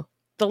 No.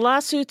 The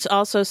lawsuits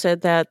also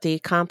said that the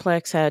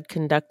complex had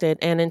conducted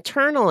an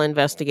internal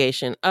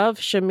investigation of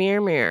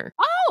Chemirmir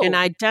and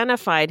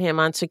identified him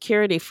on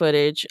security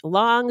footage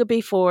long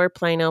before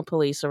Plano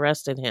police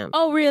arrested him.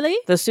 Oh, really?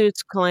 The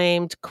suits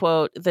claimed,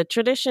 quote, the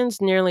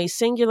Tradition's nearly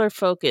singular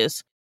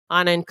focus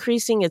on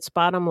increasing its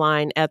bottom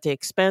line at the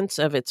expense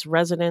of its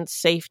residents'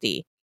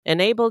 safety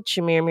enabled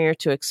Chemirmir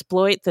to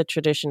exploit the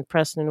Tradition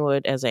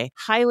Prestonwood as a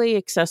highly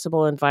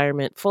accessible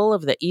environment full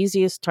of the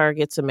easiest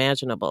targets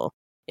imaginable.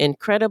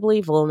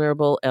 Incredibly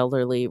vulnerable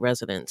elderly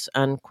residents,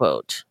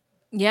 unquote.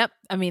 Yep.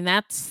 I mean,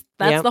 that's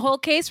the whole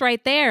case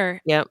right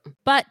there. Yep.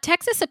 But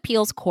Texas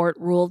Appeals Court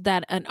ruled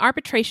that an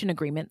arbitration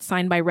agreement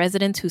signed by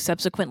residents who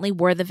subsequently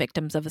were the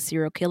victims of a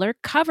serial killer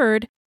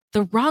covered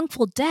the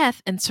wrongful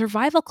death and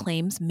survival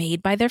claims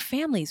made by their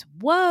families.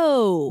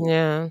 Whoa.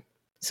 Yeah.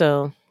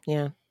 So,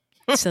 yeah.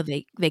 So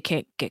they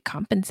can't get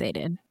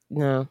compensated.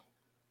 No.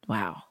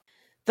 Wow.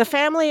 The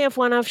family of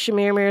one of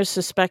Chemirmir's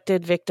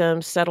suspected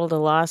victims settled a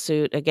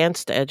lawsuit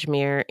against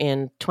Edgemere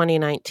in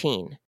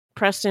 2019.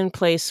 Preston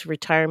Place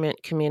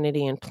Retirement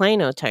Community in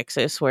Plano,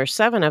 Texas, where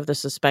 7 of the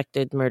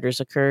suspected murders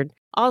occurred,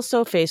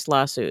 also faced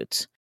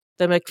lawsuits.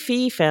 The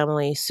McPhee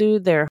family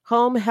sued their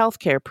home health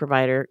care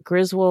provider,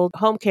 Griswold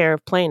Home Care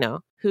of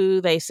Plano,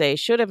 who they say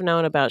should have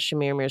known about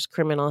Chemirmir's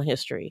criminal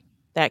history.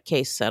 That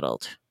case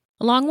settled.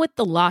 Along with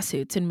the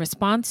lawsuits, in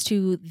response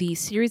to the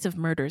series of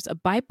murders, a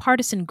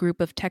bipartisan group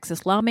of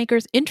Texas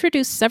lawmakers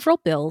introduced several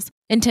bills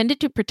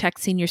intended to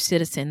protect senior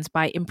citizens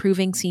by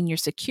improving senior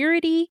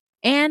security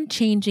and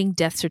changing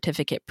death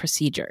certificate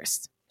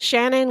procedures.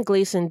 Shannon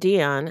Gleason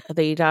Dion,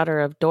 the daughter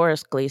of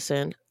Doris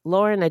Gleason,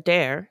 Lauren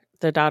Adair,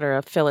 the daughter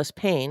of Phyllis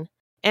Payne,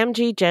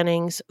 M.G.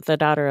 Jennings, the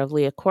daughter of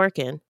Leah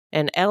Corkin,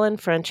 and Ellen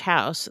French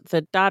House,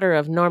 the daughter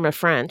of Norma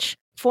French,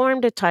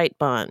 formed a tight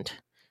bond.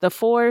 The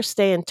 4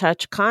 stay in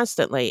touch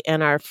constantly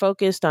and are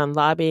focused on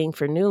lobbying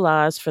for new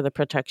laws for the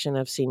protection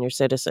of senior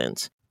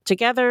citizens.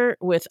 Together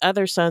with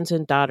other sons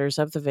and daughters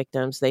of the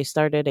victims, they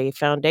started a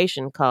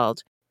foundation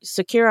called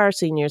Secure Our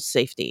Seniors'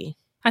 Safety.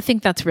 I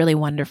think that's really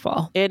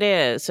wonderful. It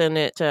is, and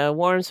it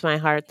warms my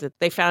heart that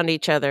they found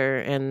each other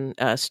in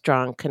a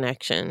strong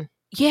connection.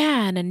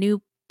 Yeah, and a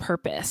new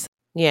purpose.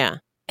 Yeah.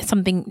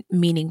 Something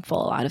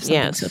meaningful out of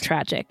something so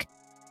tragic.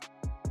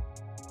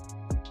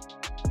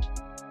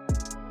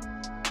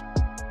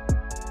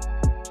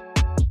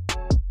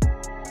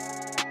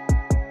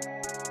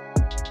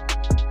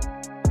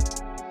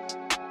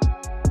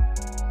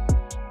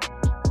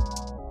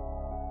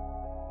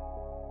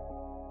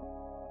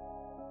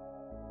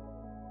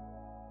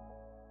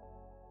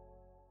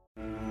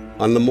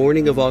 On the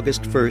morning of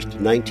August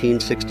 1st,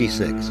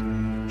 1966,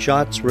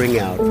 shots ring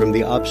out from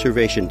the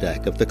observation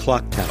deck of the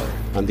clock tower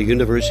on the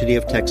University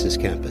of Texas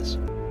campus.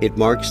 It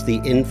marks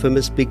the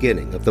infamous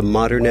beginning of the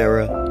modern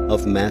era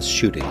of mass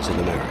shootings in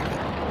America.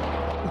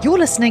 You're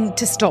listening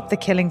to Stop the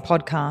Killing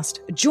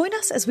podcast. Join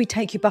us as we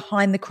take you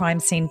behind the crime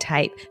scene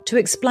tape to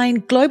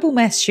explain global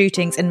mass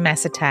shootings and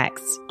mass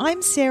attacks.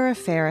 I'm Sarah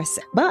Ferris,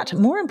 but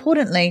more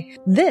importantly,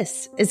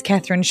 this is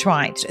Catherine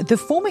Schweit, the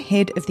former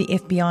head of the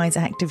FBI's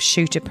active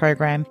shooter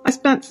program. I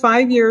spent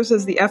 5 years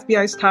as the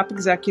FBI's top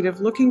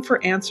executive looking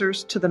for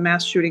answers to the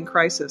mass shooting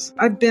crisis.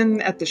 I've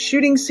been at the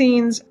shooting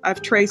scenes,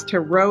 I've traced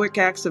heroic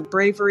acts of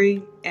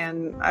bravery,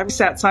 and I've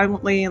sat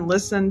silently and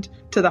listened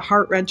to the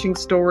heart-wrenching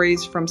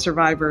stories from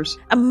survivors.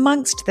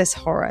 Amongst this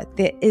horror,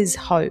 there is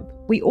hope.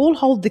 We all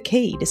hold the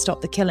key to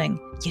stop the killing.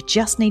 You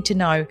just need to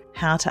know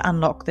how to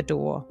unlock the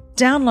door.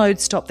 Download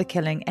Stop the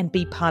Killing and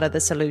be part of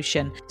the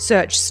solution.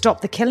 Search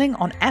Stop the Killing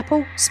on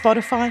Apple,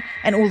 Spotify,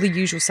 and all the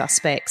usual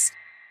suspects.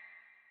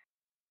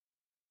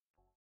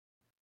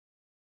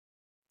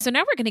 So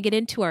now we're going to get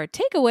into our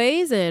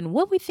takeaways and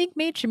what we think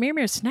made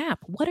Chemirmir snap.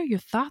 What are your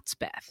thoughts,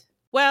 Beth?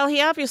 Well,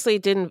 he obviously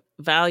didn't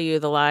value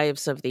the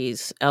lives of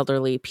these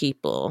elderly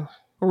people.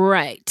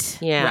 Right.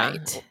 Yeah.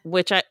 Right.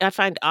 Which I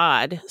find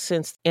odd,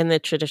 since in the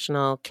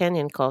traditional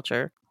Kenyan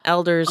culture,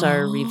 elders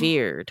are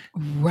revered.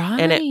 Right.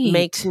 And it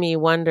makes me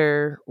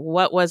wonder,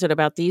 what was it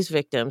about these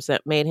victims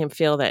that made him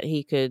feel that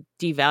he could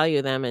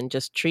devalue them and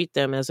just treat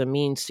them as a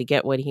means to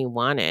get what he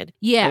wanted?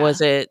 Yeah.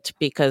 Was it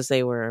because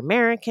they were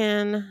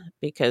American?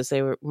 Because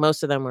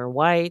most of them were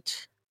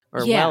white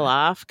or well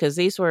off? Because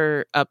these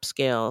were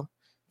upscale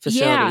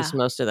facilities,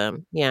 most of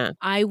them. Yeah.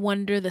 I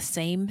wonder the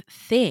same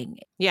thing.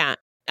 Yeah.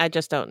 I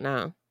just don't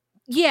know.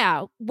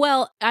 Yeah.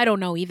 Well, I don't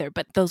know either,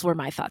 but those were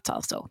my thoughts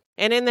also.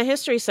 And in the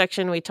history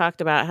section, we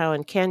talked about how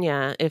in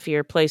Kenya, if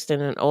you're placed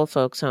in an old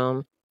folks'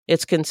 home,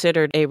 it's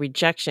considered a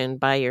rejection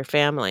by your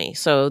family.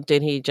 So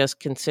did he just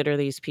consider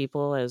these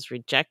people as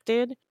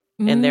rejected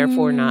and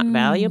therefore not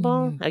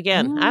valuable?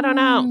 Again, I don't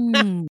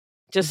know.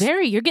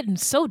 You're getting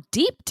so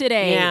deep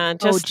today. Yeah,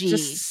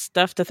 just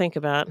stuff to think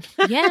about.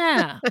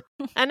 Yeah.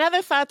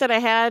 Another thought that I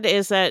had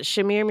is that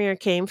Chemirmir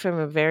came from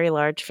a very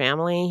large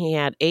family. He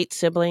had 8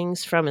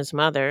 siblings from his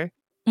mother,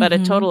 but a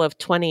total of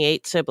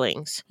 28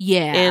 siblings.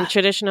 Yeah. In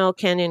traditional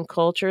Kenyan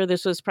culture,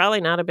 this was probably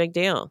not a big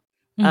deal.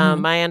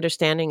 My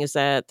understanding is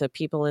that the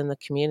people in the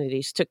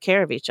communities took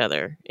care of each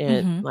other.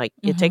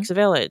 It takes a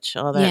village,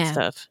 all that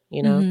stuff,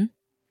 you know?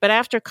 But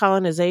after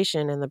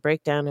colonization and the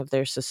breakdown of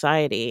their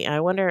society, I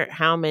wonder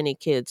how many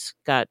kids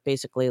got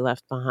basically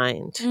left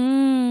behind.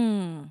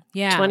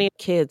 Yeah. 20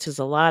 kids is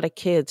a lot of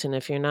kids. And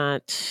if you're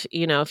not,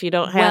 if you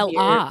don't have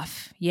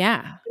off.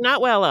 Yeah.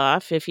 Not well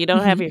off, if you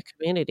don't have your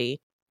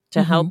community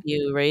to help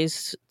you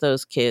raise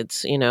those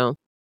kids,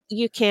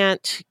 you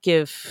can't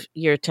give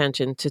your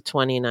attention to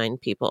 29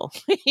 people.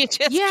 You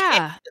just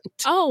can't.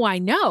 Oh, I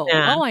know.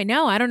 Yeah. Oh, I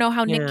know. I don't know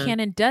how Nick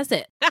Cannon does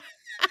it.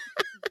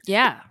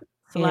 Yeah.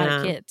 It's a lot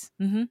of kids.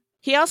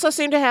 He also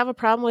seemed to have a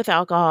problem with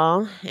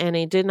alcohol, and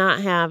he did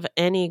not have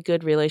any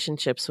good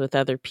relationships with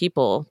other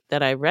people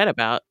that I read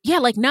about. Yeah,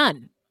 like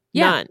none.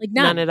 Yeah,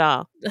 none at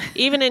all.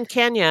 Even in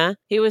Kenya,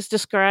 he was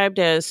described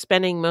as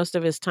spending most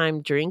of his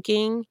time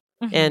drinking,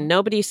 and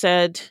nobody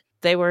said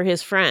they were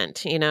his friend,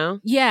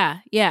 Yeah,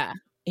 yeah.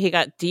 he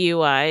got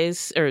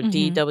DUIs or Mhm.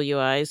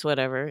 DWIs,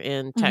 whatever,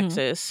 in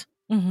Texas.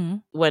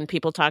 When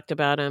people talked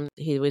about him,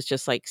 he was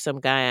just like some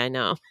guy I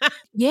know.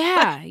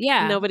 Yeah,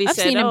 yeah. Nobody I've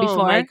said, seen him "Oh,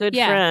 my before. good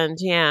Yeah. friend."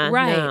 Yeah,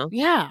 Right. no.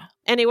 Yeah.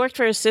 And he worked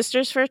for his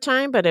sisters for a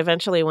time, but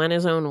eventually went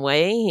his own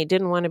way. He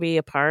didn't want to be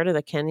a part of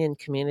the Kenyan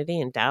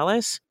community in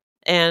Dallas.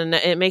 And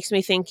it makes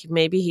me think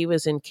maybe he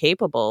was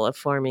incapable of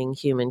forming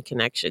human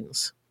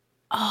connections.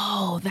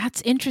 Oh,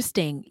 that's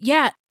interesting.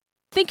 Yeah.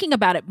 Thinking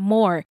about it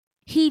more,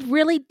 he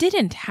really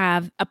didn't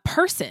have a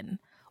person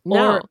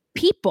No. or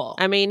people.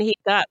 I mean, he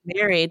got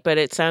married, but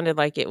it sounded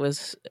like it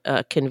was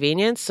a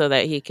convenience so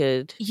that he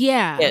could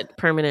get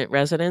permanent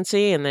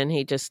residency, and then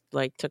he just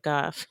like took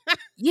off.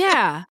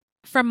 Yeah.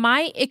 From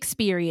my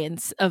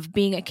experience of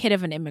being a kid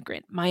of an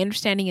immigrant, my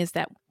understanding is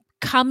that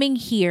coming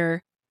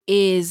here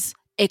is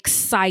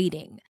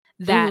exciting,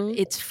 that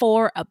it's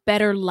for a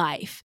better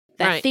life,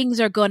 that things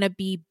are going to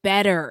be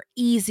better,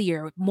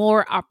 easier,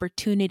 more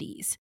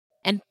opportunities.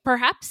 And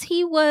perhaps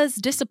he was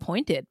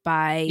disappointed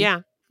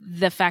by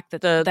the fact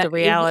that the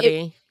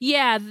reality.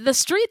 The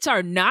streets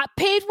are not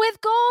paved with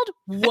gold.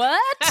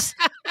 What?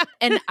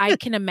 And I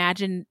can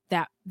imagine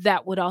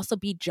that would also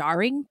be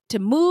jarring to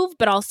move,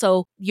 but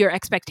also your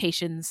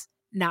expectations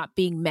not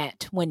being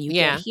met when you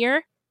get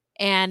here.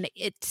 And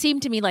it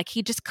seemed to me like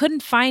he just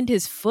couldn't find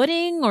his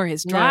footing or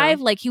his drive.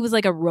 No. Like he was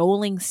like a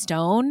rolling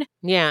stone.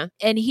 Yeah.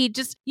 And he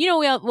just, we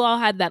all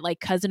had that like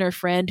cousin or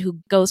friend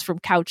who goes from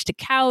couch to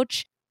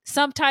couch.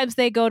 Sometimes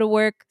they go to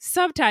work,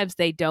 sometimes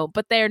they don't,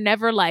 but they're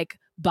never like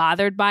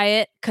bothered by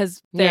it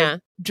because they're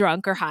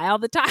drunk or high all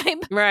the time.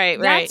 Right.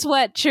 That's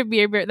what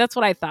Chemirmir, that's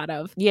what I thought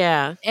of.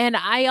 Yeah. And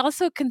I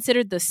also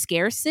considered the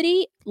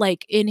scarcity,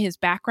 like in his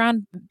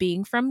background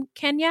being from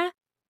Kenya,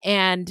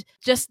 and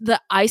just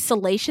the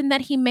isolation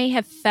that he may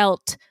have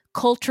felt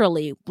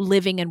culturally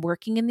living and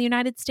working in the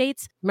United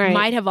States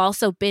might have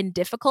also been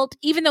difficult,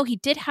 even though he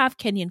did have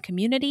Kenyan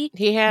community.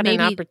 He had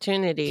an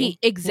opportunity.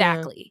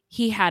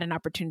 He had an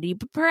opportunity,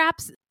 but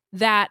perhaps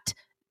that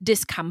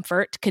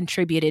discomfort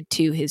contributed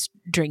to his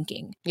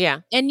drinking.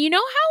 Yeah. And you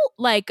know how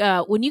like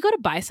when you go to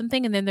buy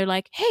something and then they're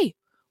like, hey,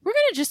 we're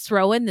going to just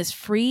throw in this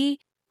free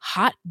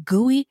hot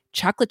gooey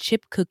chocolate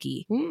chip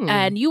cookie.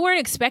 And you weren't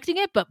expecting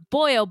it, but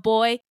boy, oh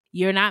boy,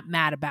 you're not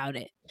mad about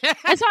it.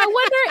 And so I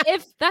wonder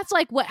if that's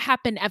like what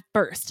happened at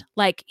first.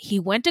 Like he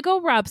went to go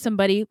rob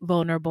somebody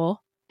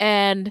vulnerable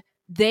and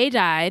they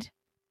died.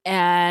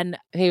 And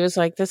he was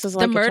like, this is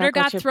like the murder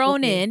got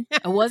thrown in.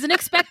 I wasn't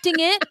expecting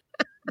it,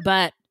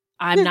 but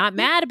I'm not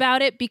mad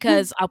about it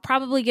because I'll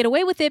probably get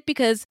away with it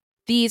because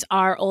these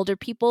are older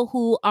people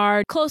who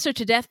are closer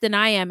to death than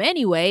I am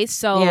anyway.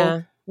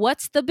 So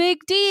what's the big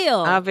deal?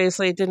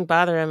 Obviously, it didn't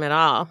bother him at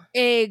all.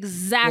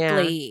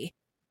 Exactly. Yeah.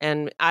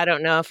 And I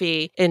don't know if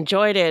he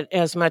enjoyed it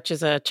as much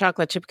as a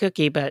chocolate chip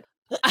cookie, but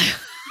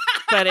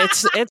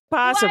it's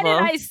possible.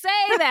 Why did I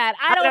say that?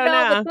 I don't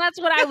know, but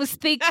that's what I was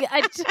thinking.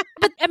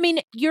 But I mean,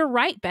 you're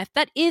right, Beth.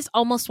 That is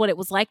almost what it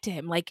was like to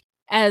him. Like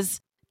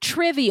as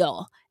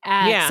trivial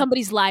as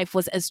somebody's life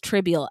was as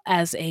trivial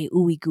as a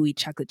ooey gooey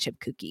chocolate chip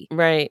cookie.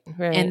 Right.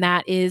 And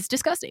that is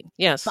disgusting.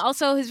 Yes. But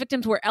also his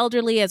victims were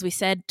elderly, as we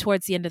said,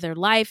 towards the end of their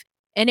life.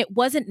 And it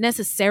wasn't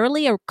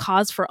necessarily a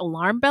cause for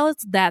alarm bells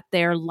that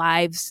their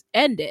lives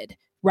ended,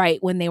 right,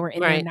 when they were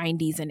in their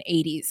 90s and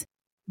 80s.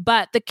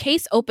 But the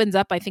case opens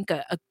up, I think,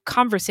 a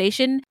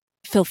conversation.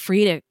 Feel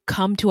free to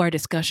come to our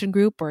discussion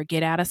group or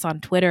get at us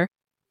on Twitter.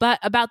 But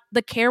about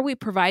the care we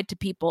provide to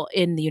people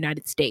in the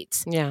United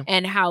States. Yeah.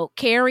 And how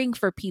caring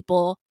for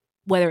people,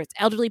 whether it's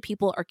elderly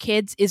people or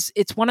kids,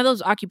 it's one of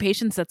those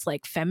occupations that's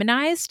like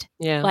feminized.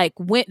 Yeah. Like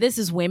this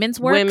is women's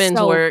work. Women's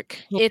work.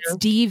 It's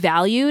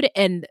devalued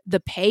and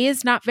the pay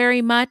is not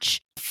very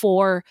much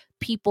for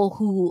people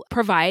who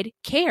provide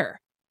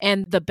care.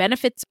 And the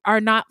benefits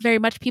are not very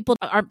much. People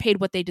aren't paid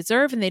what they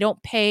deserve and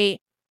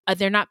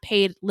they're not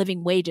paid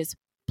living wages.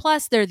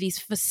 Plus, there are these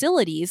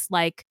facilities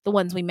like the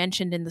ones we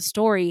mentioned in the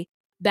story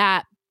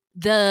that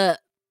the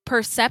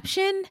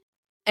perception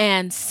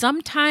and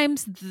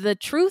sometimes the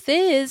truth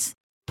is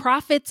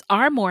profits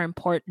are more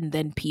important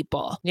than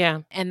people. Yeah.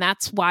 And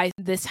that's why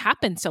this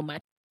happens so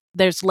much.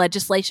 There's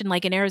legislation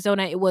like in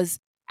Arizona, it was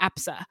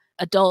APSA,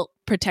 Adult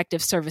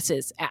Protective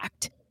Services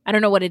Act. I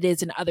don't know what it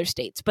is in other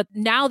states, but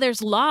now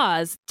there's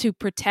laws to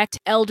protect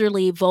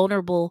elderly,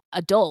 vulnerable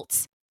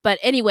adults. But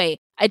anyway,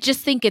 I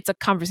just think it's a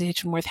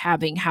conversation worth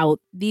having, how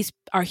these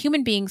are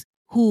human beings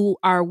who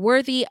are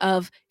worthy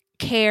of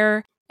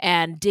care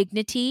and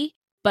dignity,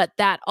 but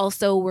that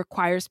also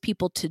requires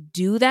people to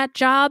do that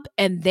job.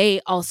 And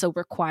they also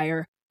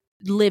require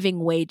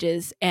living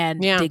wages and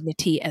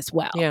dignity as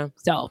well. Yeah.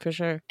 So for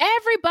sure.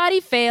 Everybody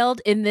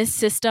failed in this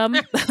system.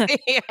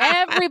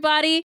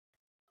 Everybody,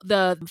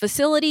 the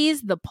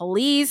facilities, the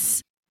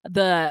police,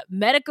 the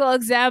medical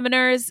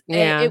examiners.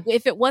 Yeah.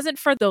 If it wasn't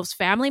for those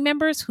family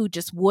members who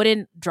just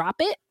wouldn't drop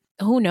it,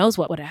 who knows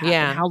what would have happened?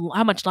 Yeah.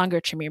 How much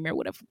longer Chemirmir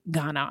would have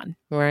gone on?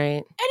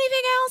 Right.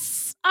 Anything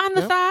else on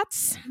the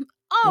thoughts?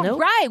 All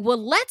right.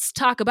 Well, let's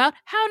talk about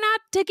how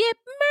not to get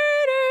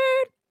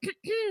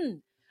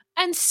murdered.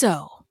 And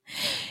so,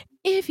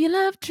 If you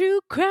love true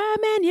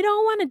crime and you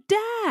don't want to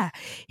die,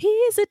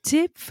 here's a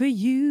tip for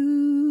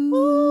you.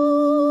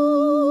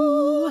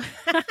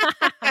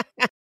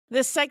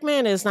 This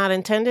segment is not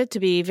intended to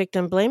be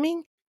victim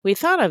blaming. We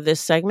thought of this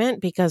segment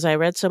because I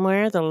read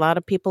somewhere that a lot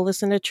of people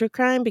listen to true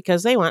crime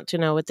because they want to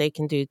know what they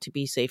can do to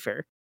be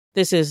safer.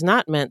 This is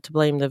not meant to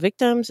blame the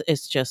victims.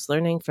 It's just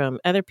learning from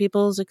other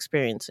people's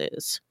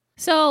experiences.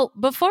 So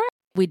before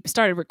we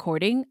started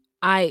recording,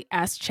 I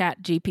asked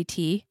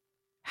ChatGPT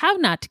how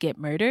not to get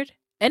murdered.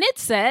 And it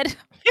said,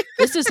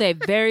 this is a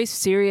very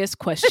serious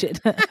question.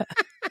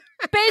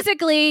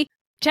 Basically,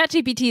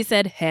 ChatGPT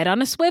said, head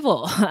on a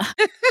swivel.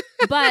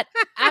 But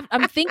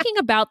I'm thinking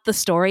about the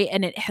story,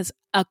 and it has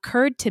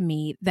occurred to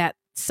me that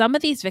some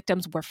of these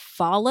victims were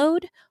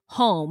followed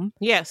home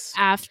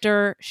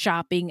after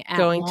shopping at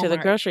going Walmart. To the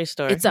grocery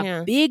store. It's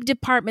a big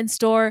department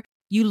store.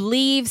 You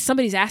leave,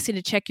 somebody's asking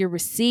to check your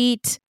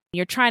receipt.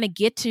 You're trying to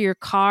get to your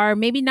car,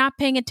 maybe not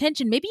paying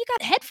attention. Maybe you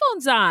got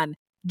headphones on,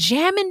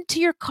 jamming to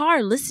your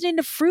car, listening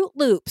to Fruit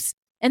Loops,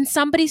 and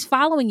somebody's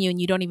following you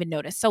and you don't even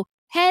notice. So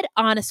head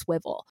on a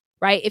swivel,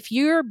 right? If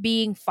you're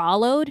being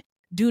followed,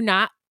 do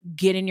not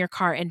get in your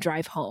car and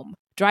drive home.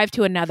 Drive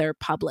to another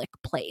public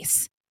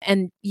place.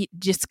 And you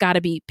just got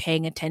to be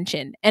paying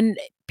attention. And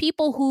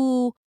people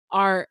who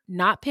are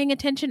not paying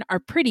attention are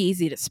pretty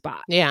easy to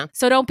spot. Yeah.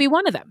 So don't be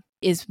one of them,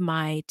 is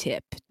my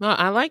tip. Well,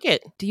 I like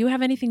it. Do you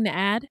have anything to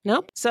add?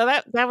 Nope. So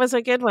that was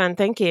a good one.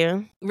 Thank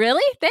you.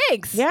 Really?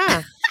 Thanks. Yeah.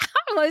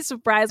 I'm always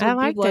surprised when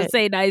people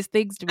say nice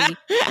things to me.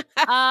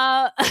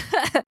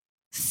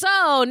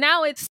 So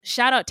now it's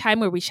shout out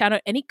time where we shout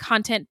out any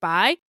content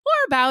by or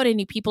about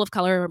any people of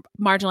color,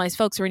 marginalized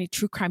folks, or any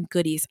true crime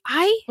goodies.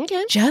 I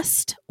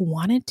just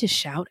wanted to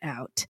shout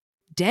out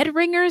Dead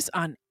Ringers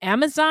on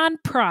Amazon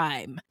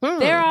Prime.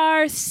 There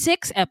are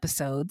 6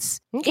 episodes.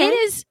 It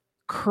is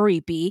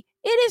creepy.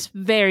 It is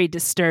very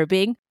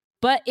disturbing,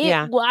 but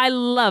I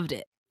loved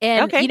it.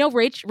 And you know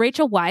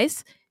Rachel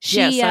Weisz?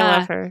 Yes, I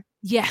love her.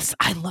 Yes,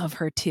 I love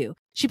her too.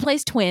 She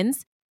plays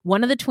twins.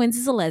 One of the twins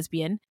is a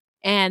lesbian.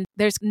 And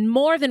there's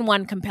more than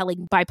one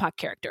compelling BIPOC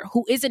character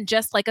who isn't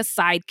just like a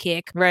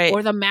sidekick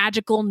or the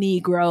magical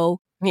Negro.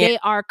 Yeah. They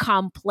are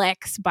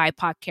complex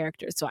BIPOC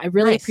characters. So I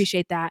really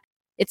appreciate that.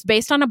 It's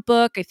based on a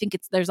book. I think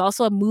there's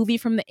also a movie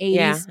from the 80s.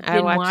 Yeah, I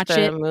Didn't watched watch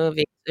the it.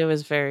 movie. It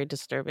was very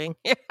disturbing.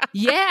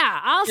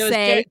 I'll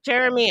say.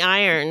 Jeremy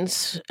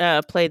Irons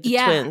played the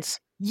twins.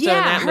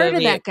 Yeah, I heard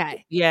of that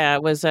guy. Yeah,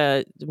 it was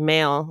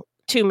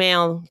two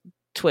male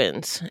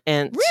twins.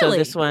 And so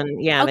this one,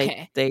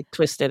 they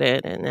twisted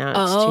it, and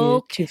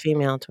now it's two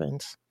female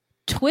twins.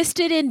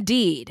 Twisted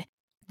indeed.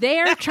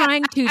 They're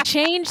trying to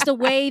change the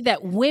way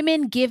that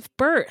women give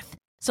birth.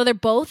 So they're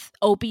both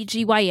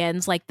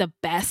OBGYNs, like the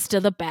best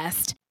of the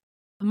best.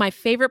 My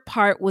favorite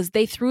part was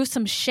they threw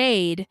some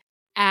shade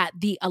at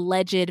the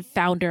alleged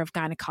founder of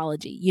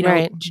gynecology,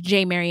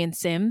 J. Marion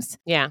Sims.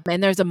 Yeah.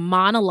 And there's a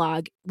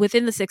monologue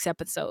within the 6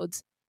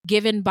 episodes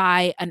given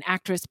by an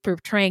actress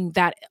portraying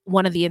that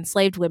one of the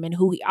enslaved women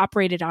who he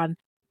operated on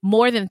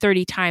more than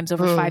 30 times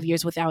over 5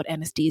 years without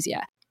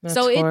anesthesia. That's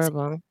so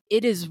horrible.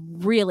 It is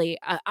really,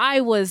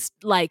 I was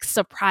like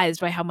surprised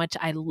by how much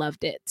I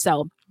loved it.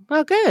 So,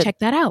 well, good. Check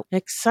that out.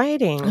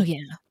 Exciting. Oh,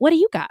 yeah. What do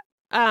you got?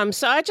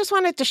 So I just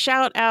wanted to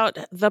shout out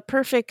the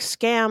Perfect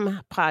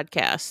Scam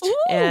podcast. Ooh.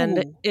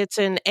 And it's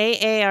an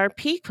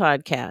AARP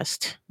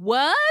podcast.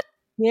 What?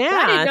 Yeah.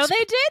 I didn't know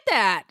they did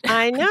that.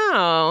 I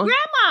know.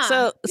 Grandma.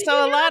 So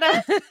a lot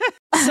of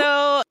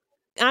so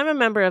I'm a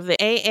member of the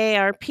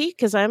AARP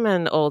because I'm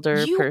an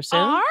older person.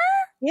 You are?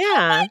 Yeah.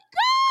 Oh my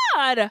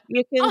God.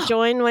 You can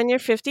join when you're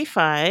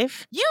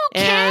 55. You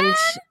can?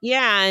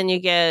 And you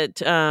get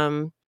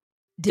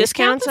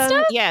discounts on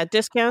stuff?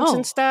 Discounts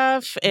and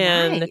stuff.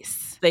 And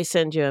they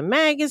send you a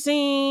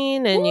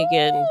magazine, and you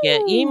get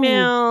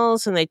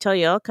emails, and they tell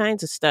you all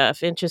kinds of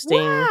stuff, interesting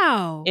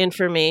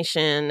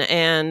information.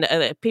 And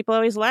people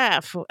always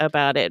laugh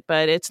about it,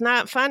 but it's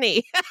not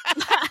funny.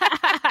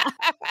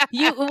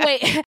 You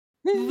wait,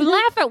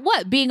 laugh at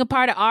what? Being a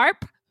part of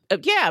ARP?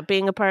 Yeah,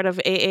 being a part of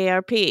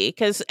AARP.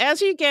 Because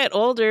as you get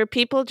older,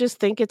 people just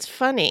think it's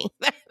funny.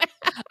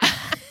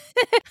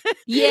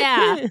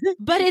 Yeah,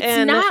 but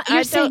it's not.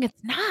 You're saying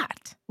it's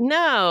not.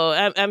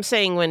 No, I'm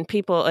saying when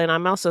people, and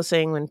I'm also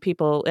saying when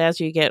people, as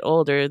you get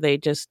older, they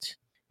just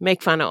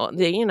make fun of,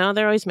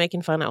 they're always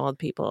making fun of old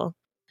people.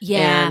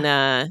 Yeah.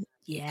 And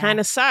kind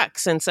of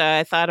sucks. And so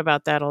I thought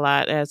about that a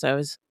lot as I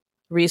was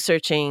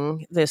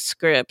researching this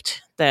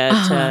script,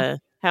 that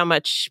how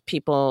much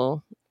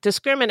people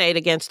discriminate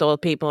against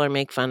old people or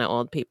make fun of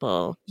old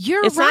people.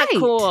 It's right. Not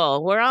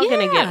cool. We're all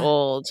going to get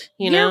old,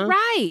 You're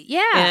right.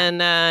 Yeah.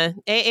 And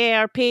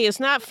AARP is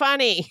not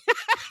funny.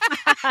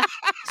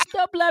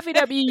 Stop laughing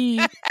at me.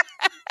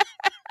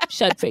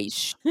 Shut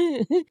face.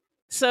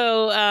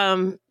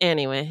 So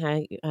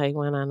anyway, I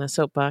went on a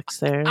soapbox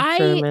there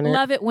for a minute. I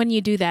love it when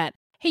you do that.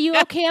 Hey, you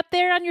okay up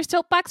there on your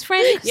soapbox,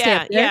 friend?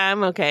 Yeah,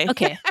 I'm okay.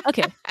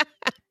 Okay.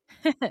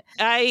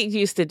 I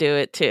used to do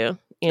it too,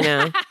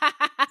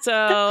 So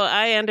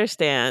I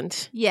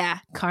understand. Yeah,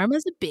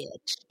 karma's a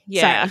bitch.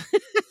 Yeah.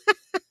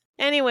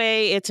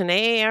 Anyway, it's an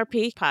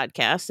AARP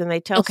podcast, and they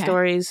tell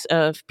stories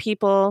of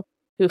people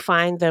who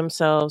find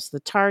themselves the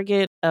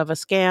target of a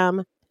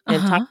scam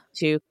and talk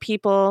to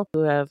people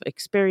who have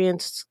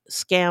experienced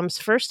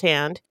scams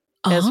firsthand,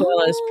 as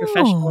well as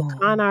professional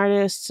con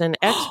artists and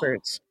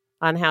experts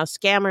on how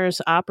scammers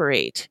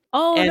operate.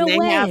 And they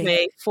have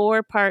a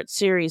 4-part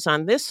series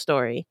on this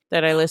story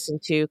that I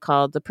listened to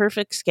called The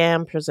Perfect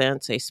Scam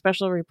Presents a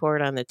Special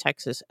Report on the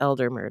Texas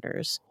Elder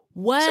Murders.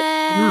 Wow.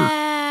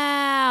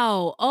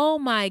 Oh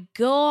my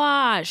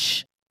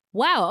gosh.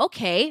 Wow.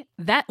 Okay.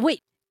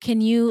 Wait,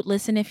 can you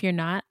listen if you're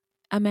not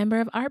a member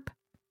of ARP?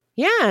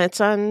 Yeah, it's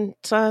on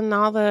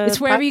all the. It's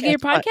wherever you get your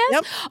podcast?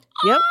 Yep.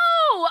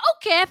 Oh,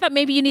 okay. I thought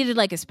maybe you needed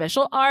like a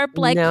special ARP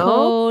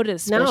code, a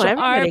special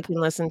everybody ARP. can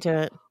listen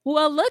to it.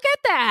 Well, look at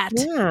that.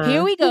 Yeah.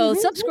 Here we go.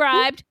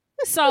 Subscribed.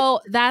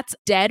 So that's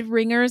Dead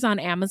Ringers on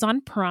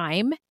Amazon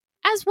Prime,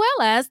 as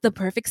well as The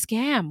Perfect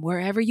Scam,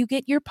 wherever you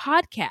get your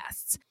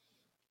podcasts.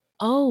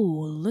 Oh,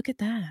 look at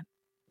that.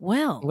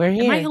 Well, we're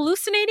here. Am I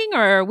hallucinating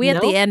or are we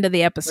at the end of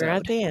the episode? We're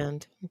at the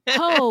end.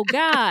 Oh,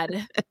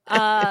 God.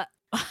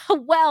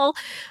 Well,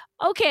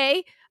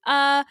 okay.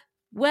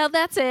 Well,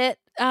 that's it.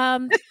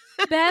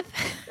 Beth,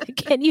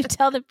 can you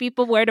tell the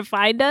people where to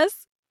find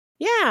us?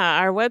 Yeah,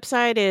 our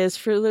website is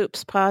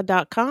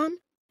fruitloopspod.com,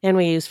 and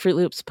we use Fruit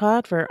Loops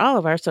Pod for all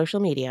of our social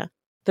media.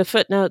 The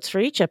footnotes for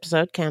each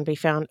episode can be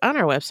found on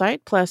our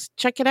website, plus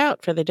check it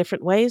out for the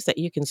different ways that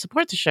you can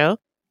support the show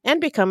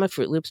and become a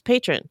Fruit Loops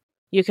patron.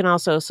 You can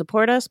also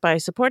support us by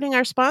supporting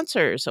our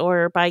sponsors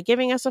or by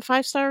giving us a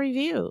 5-star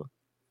review.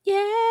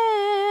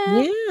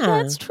 Yeah,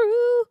 that's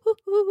true.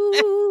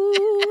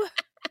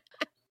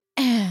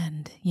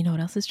 And you know what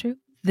else is true?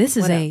 This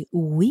is a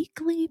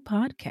weekly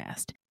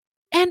podcast.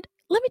 And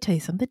let me tell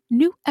you something.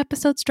 New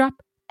episodes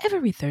drop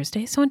every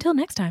Thursday. So until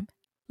next time,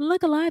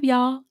 look alive,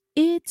 y'all.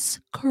 It's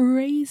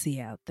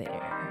crazy out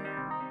there.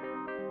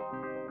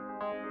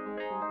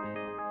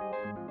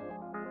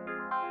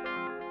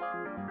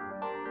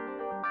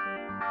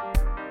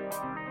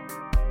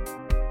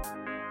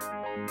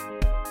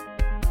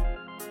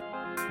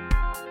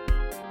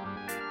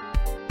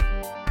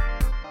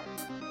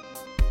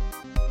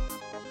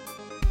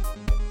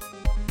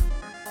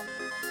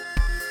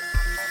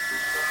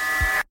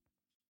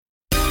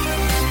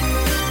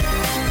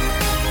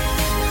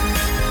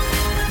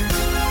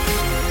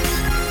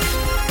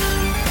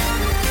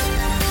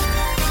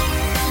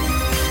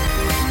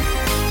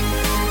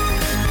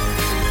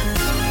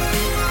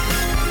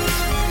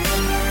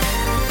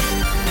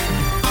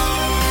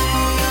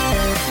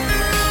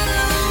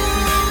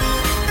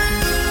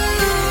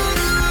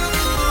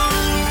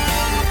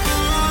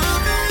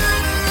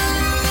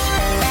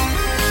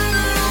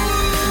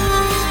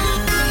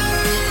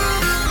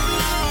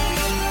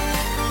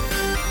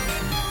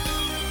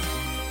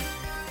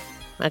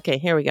 Okay,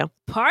 here we go.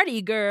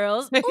 Party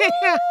girls. Hang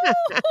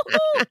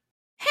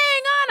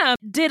on a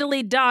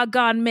diddly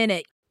doggone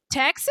minute.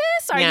 Texas,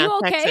 are you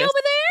okay Texas. over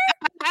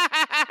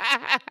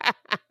there?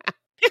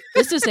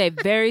 This is a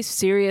very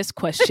serious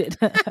question.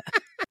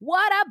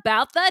 What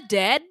about the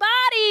dead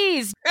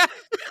bodies?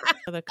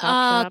 The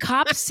cop shop.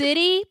 Cop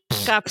City?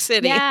 Cop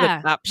City,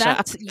 Yeah, the cop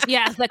shop.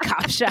 the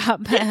cop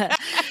shop.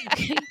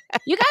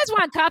 You guys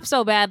want cops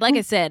so bad. Like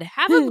I said,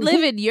 have them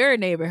live in your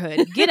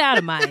neighborhood. Get out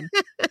of mine.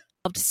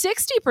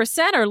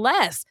 60% or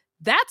less.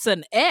 That's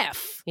an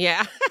F.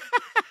 Yeah,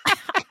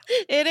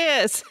 it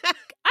is.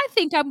 I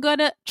think I'm going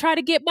to try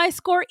to get my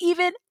score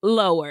even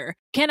lower.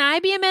 Can I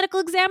be a medical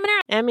examiner?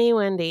 Emmy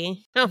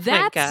Wendy. Oh,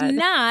 That's my God.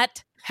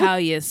 not how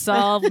you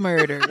solve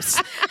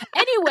murders.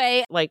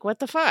 Anyway. Like, what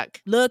the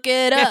fuck? Look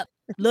it up.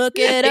 Look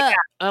it up.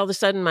 All of a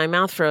sudden, my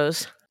mouth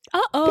froze.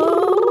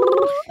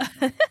 Uh-oh.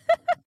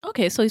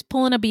 Okay, so he's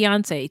pulling a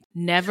Beyonce.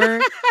 Never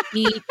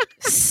eat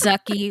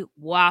sucky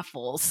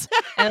waffles.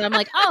 And I'm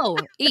like, oh,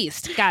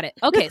 East. Got it.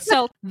 Okay,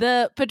 so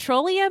the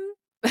patrolman,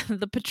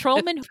 the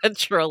petroleum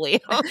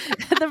jelly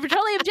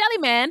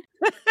man.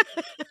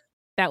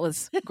 That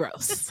was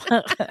gross.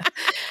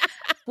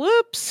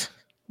 Whoops.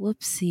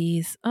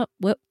 Whoopsies. Oh,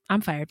 whoop.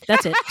 I'm fired.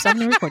 That's it. Stop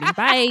the recording.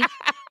 Bye.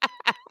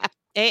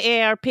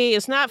 AARP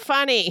is not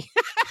funny.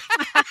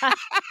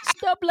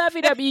 Stop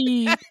laughing at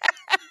me.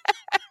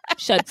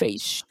 Shut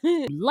face.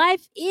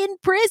 Life in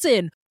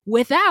prison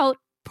without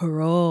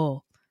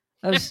parole.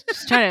 I was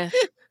just trying to.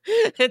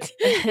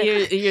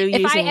 You're if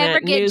using I ever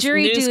that get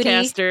jury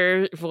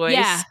newscaster voice.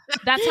 Yeah,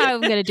 that's how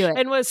I'm going to do it.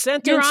 And was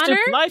sentenced to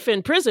life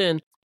in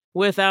prison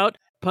without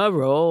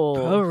parole.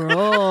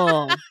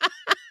 Parole.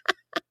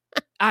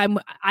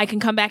 I can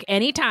come back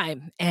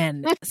anytime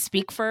and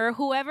speak for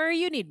whoever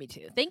you need me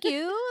to. Thank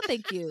you.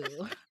 Thank you.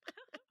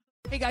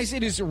 Hey guys,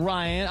 it is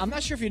Ryan. I'm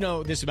not sure if you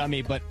know this about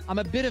me, but I'm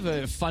a bit of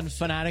a fun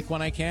fanatic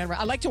when I can.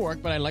 I like to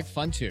work, but I like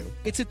fun too.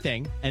 It's a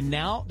thing. And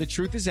now the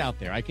truth is out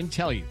there. I can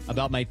tell you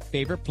about my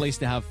favorite place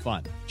to have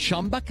fun.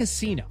 Chumba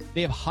Casino.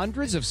 They have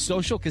hundreds of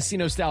social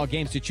casino style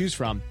games to choose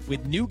from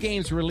with new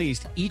games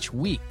released each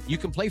week. You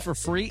can play for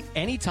free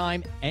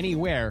anytime,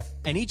 anywhere.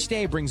 And each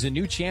day brings a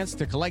new chance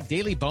to collect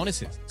daily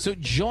bonuses. So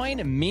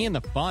join me in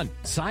the fun.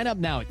 Sign up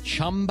now at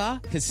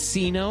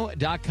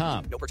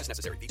ChumbaCasino.com. No purchase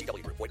necessary.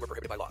 VGW Group. Void where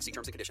prohibited by law. See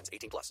terms and conditions.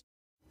 18+.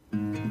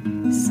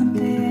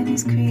 Something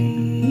is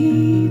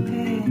creeping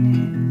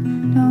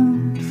in.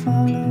 Don't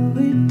follow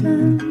it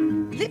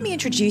down. Let me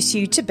introduce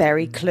you to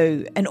Barry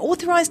Clew, an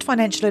authorised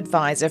financial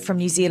advisor from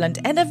New Zealand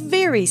and a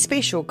very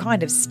special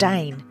kind of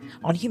stain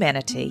on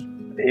humanity.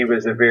 He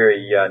was a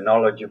very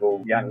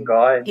knowledgeable young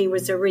guy. He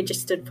was a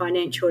registered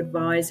financial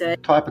advisor.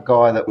 Type of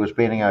guy that was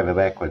bending over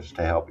backwards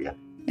to help you.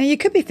 Now, you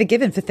could be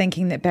forgiven for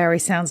thinking that Barry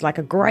sounds like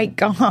a great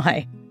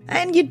guy.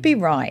 And you'd be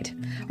right.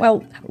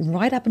 Well,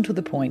 right up until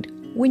the point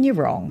when you're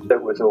wrong.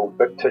 It was all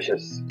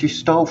fictitious. You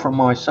stole from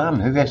my son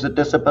who has a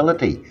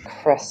disability.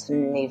 Chris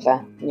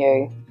never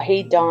knew.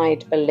 He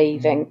died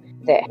believing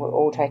that we're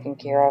all taken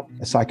care of.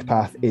 A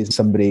psychopath is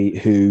somebody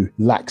who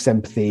lacks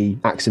empathy,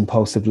 acts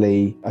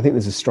impulsively. I think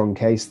there's a strong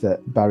case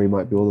that Barry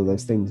might be all of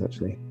those things,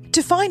 actually.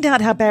 To find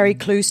out how Barry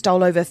Clew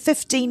stole over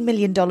 $15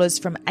 million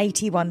from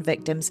 81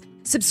 victims,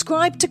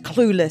 subscribe to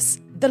Clueless,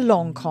 The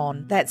Long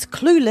Con. That's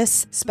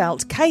Clueless,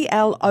 spelt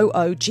Klooghless.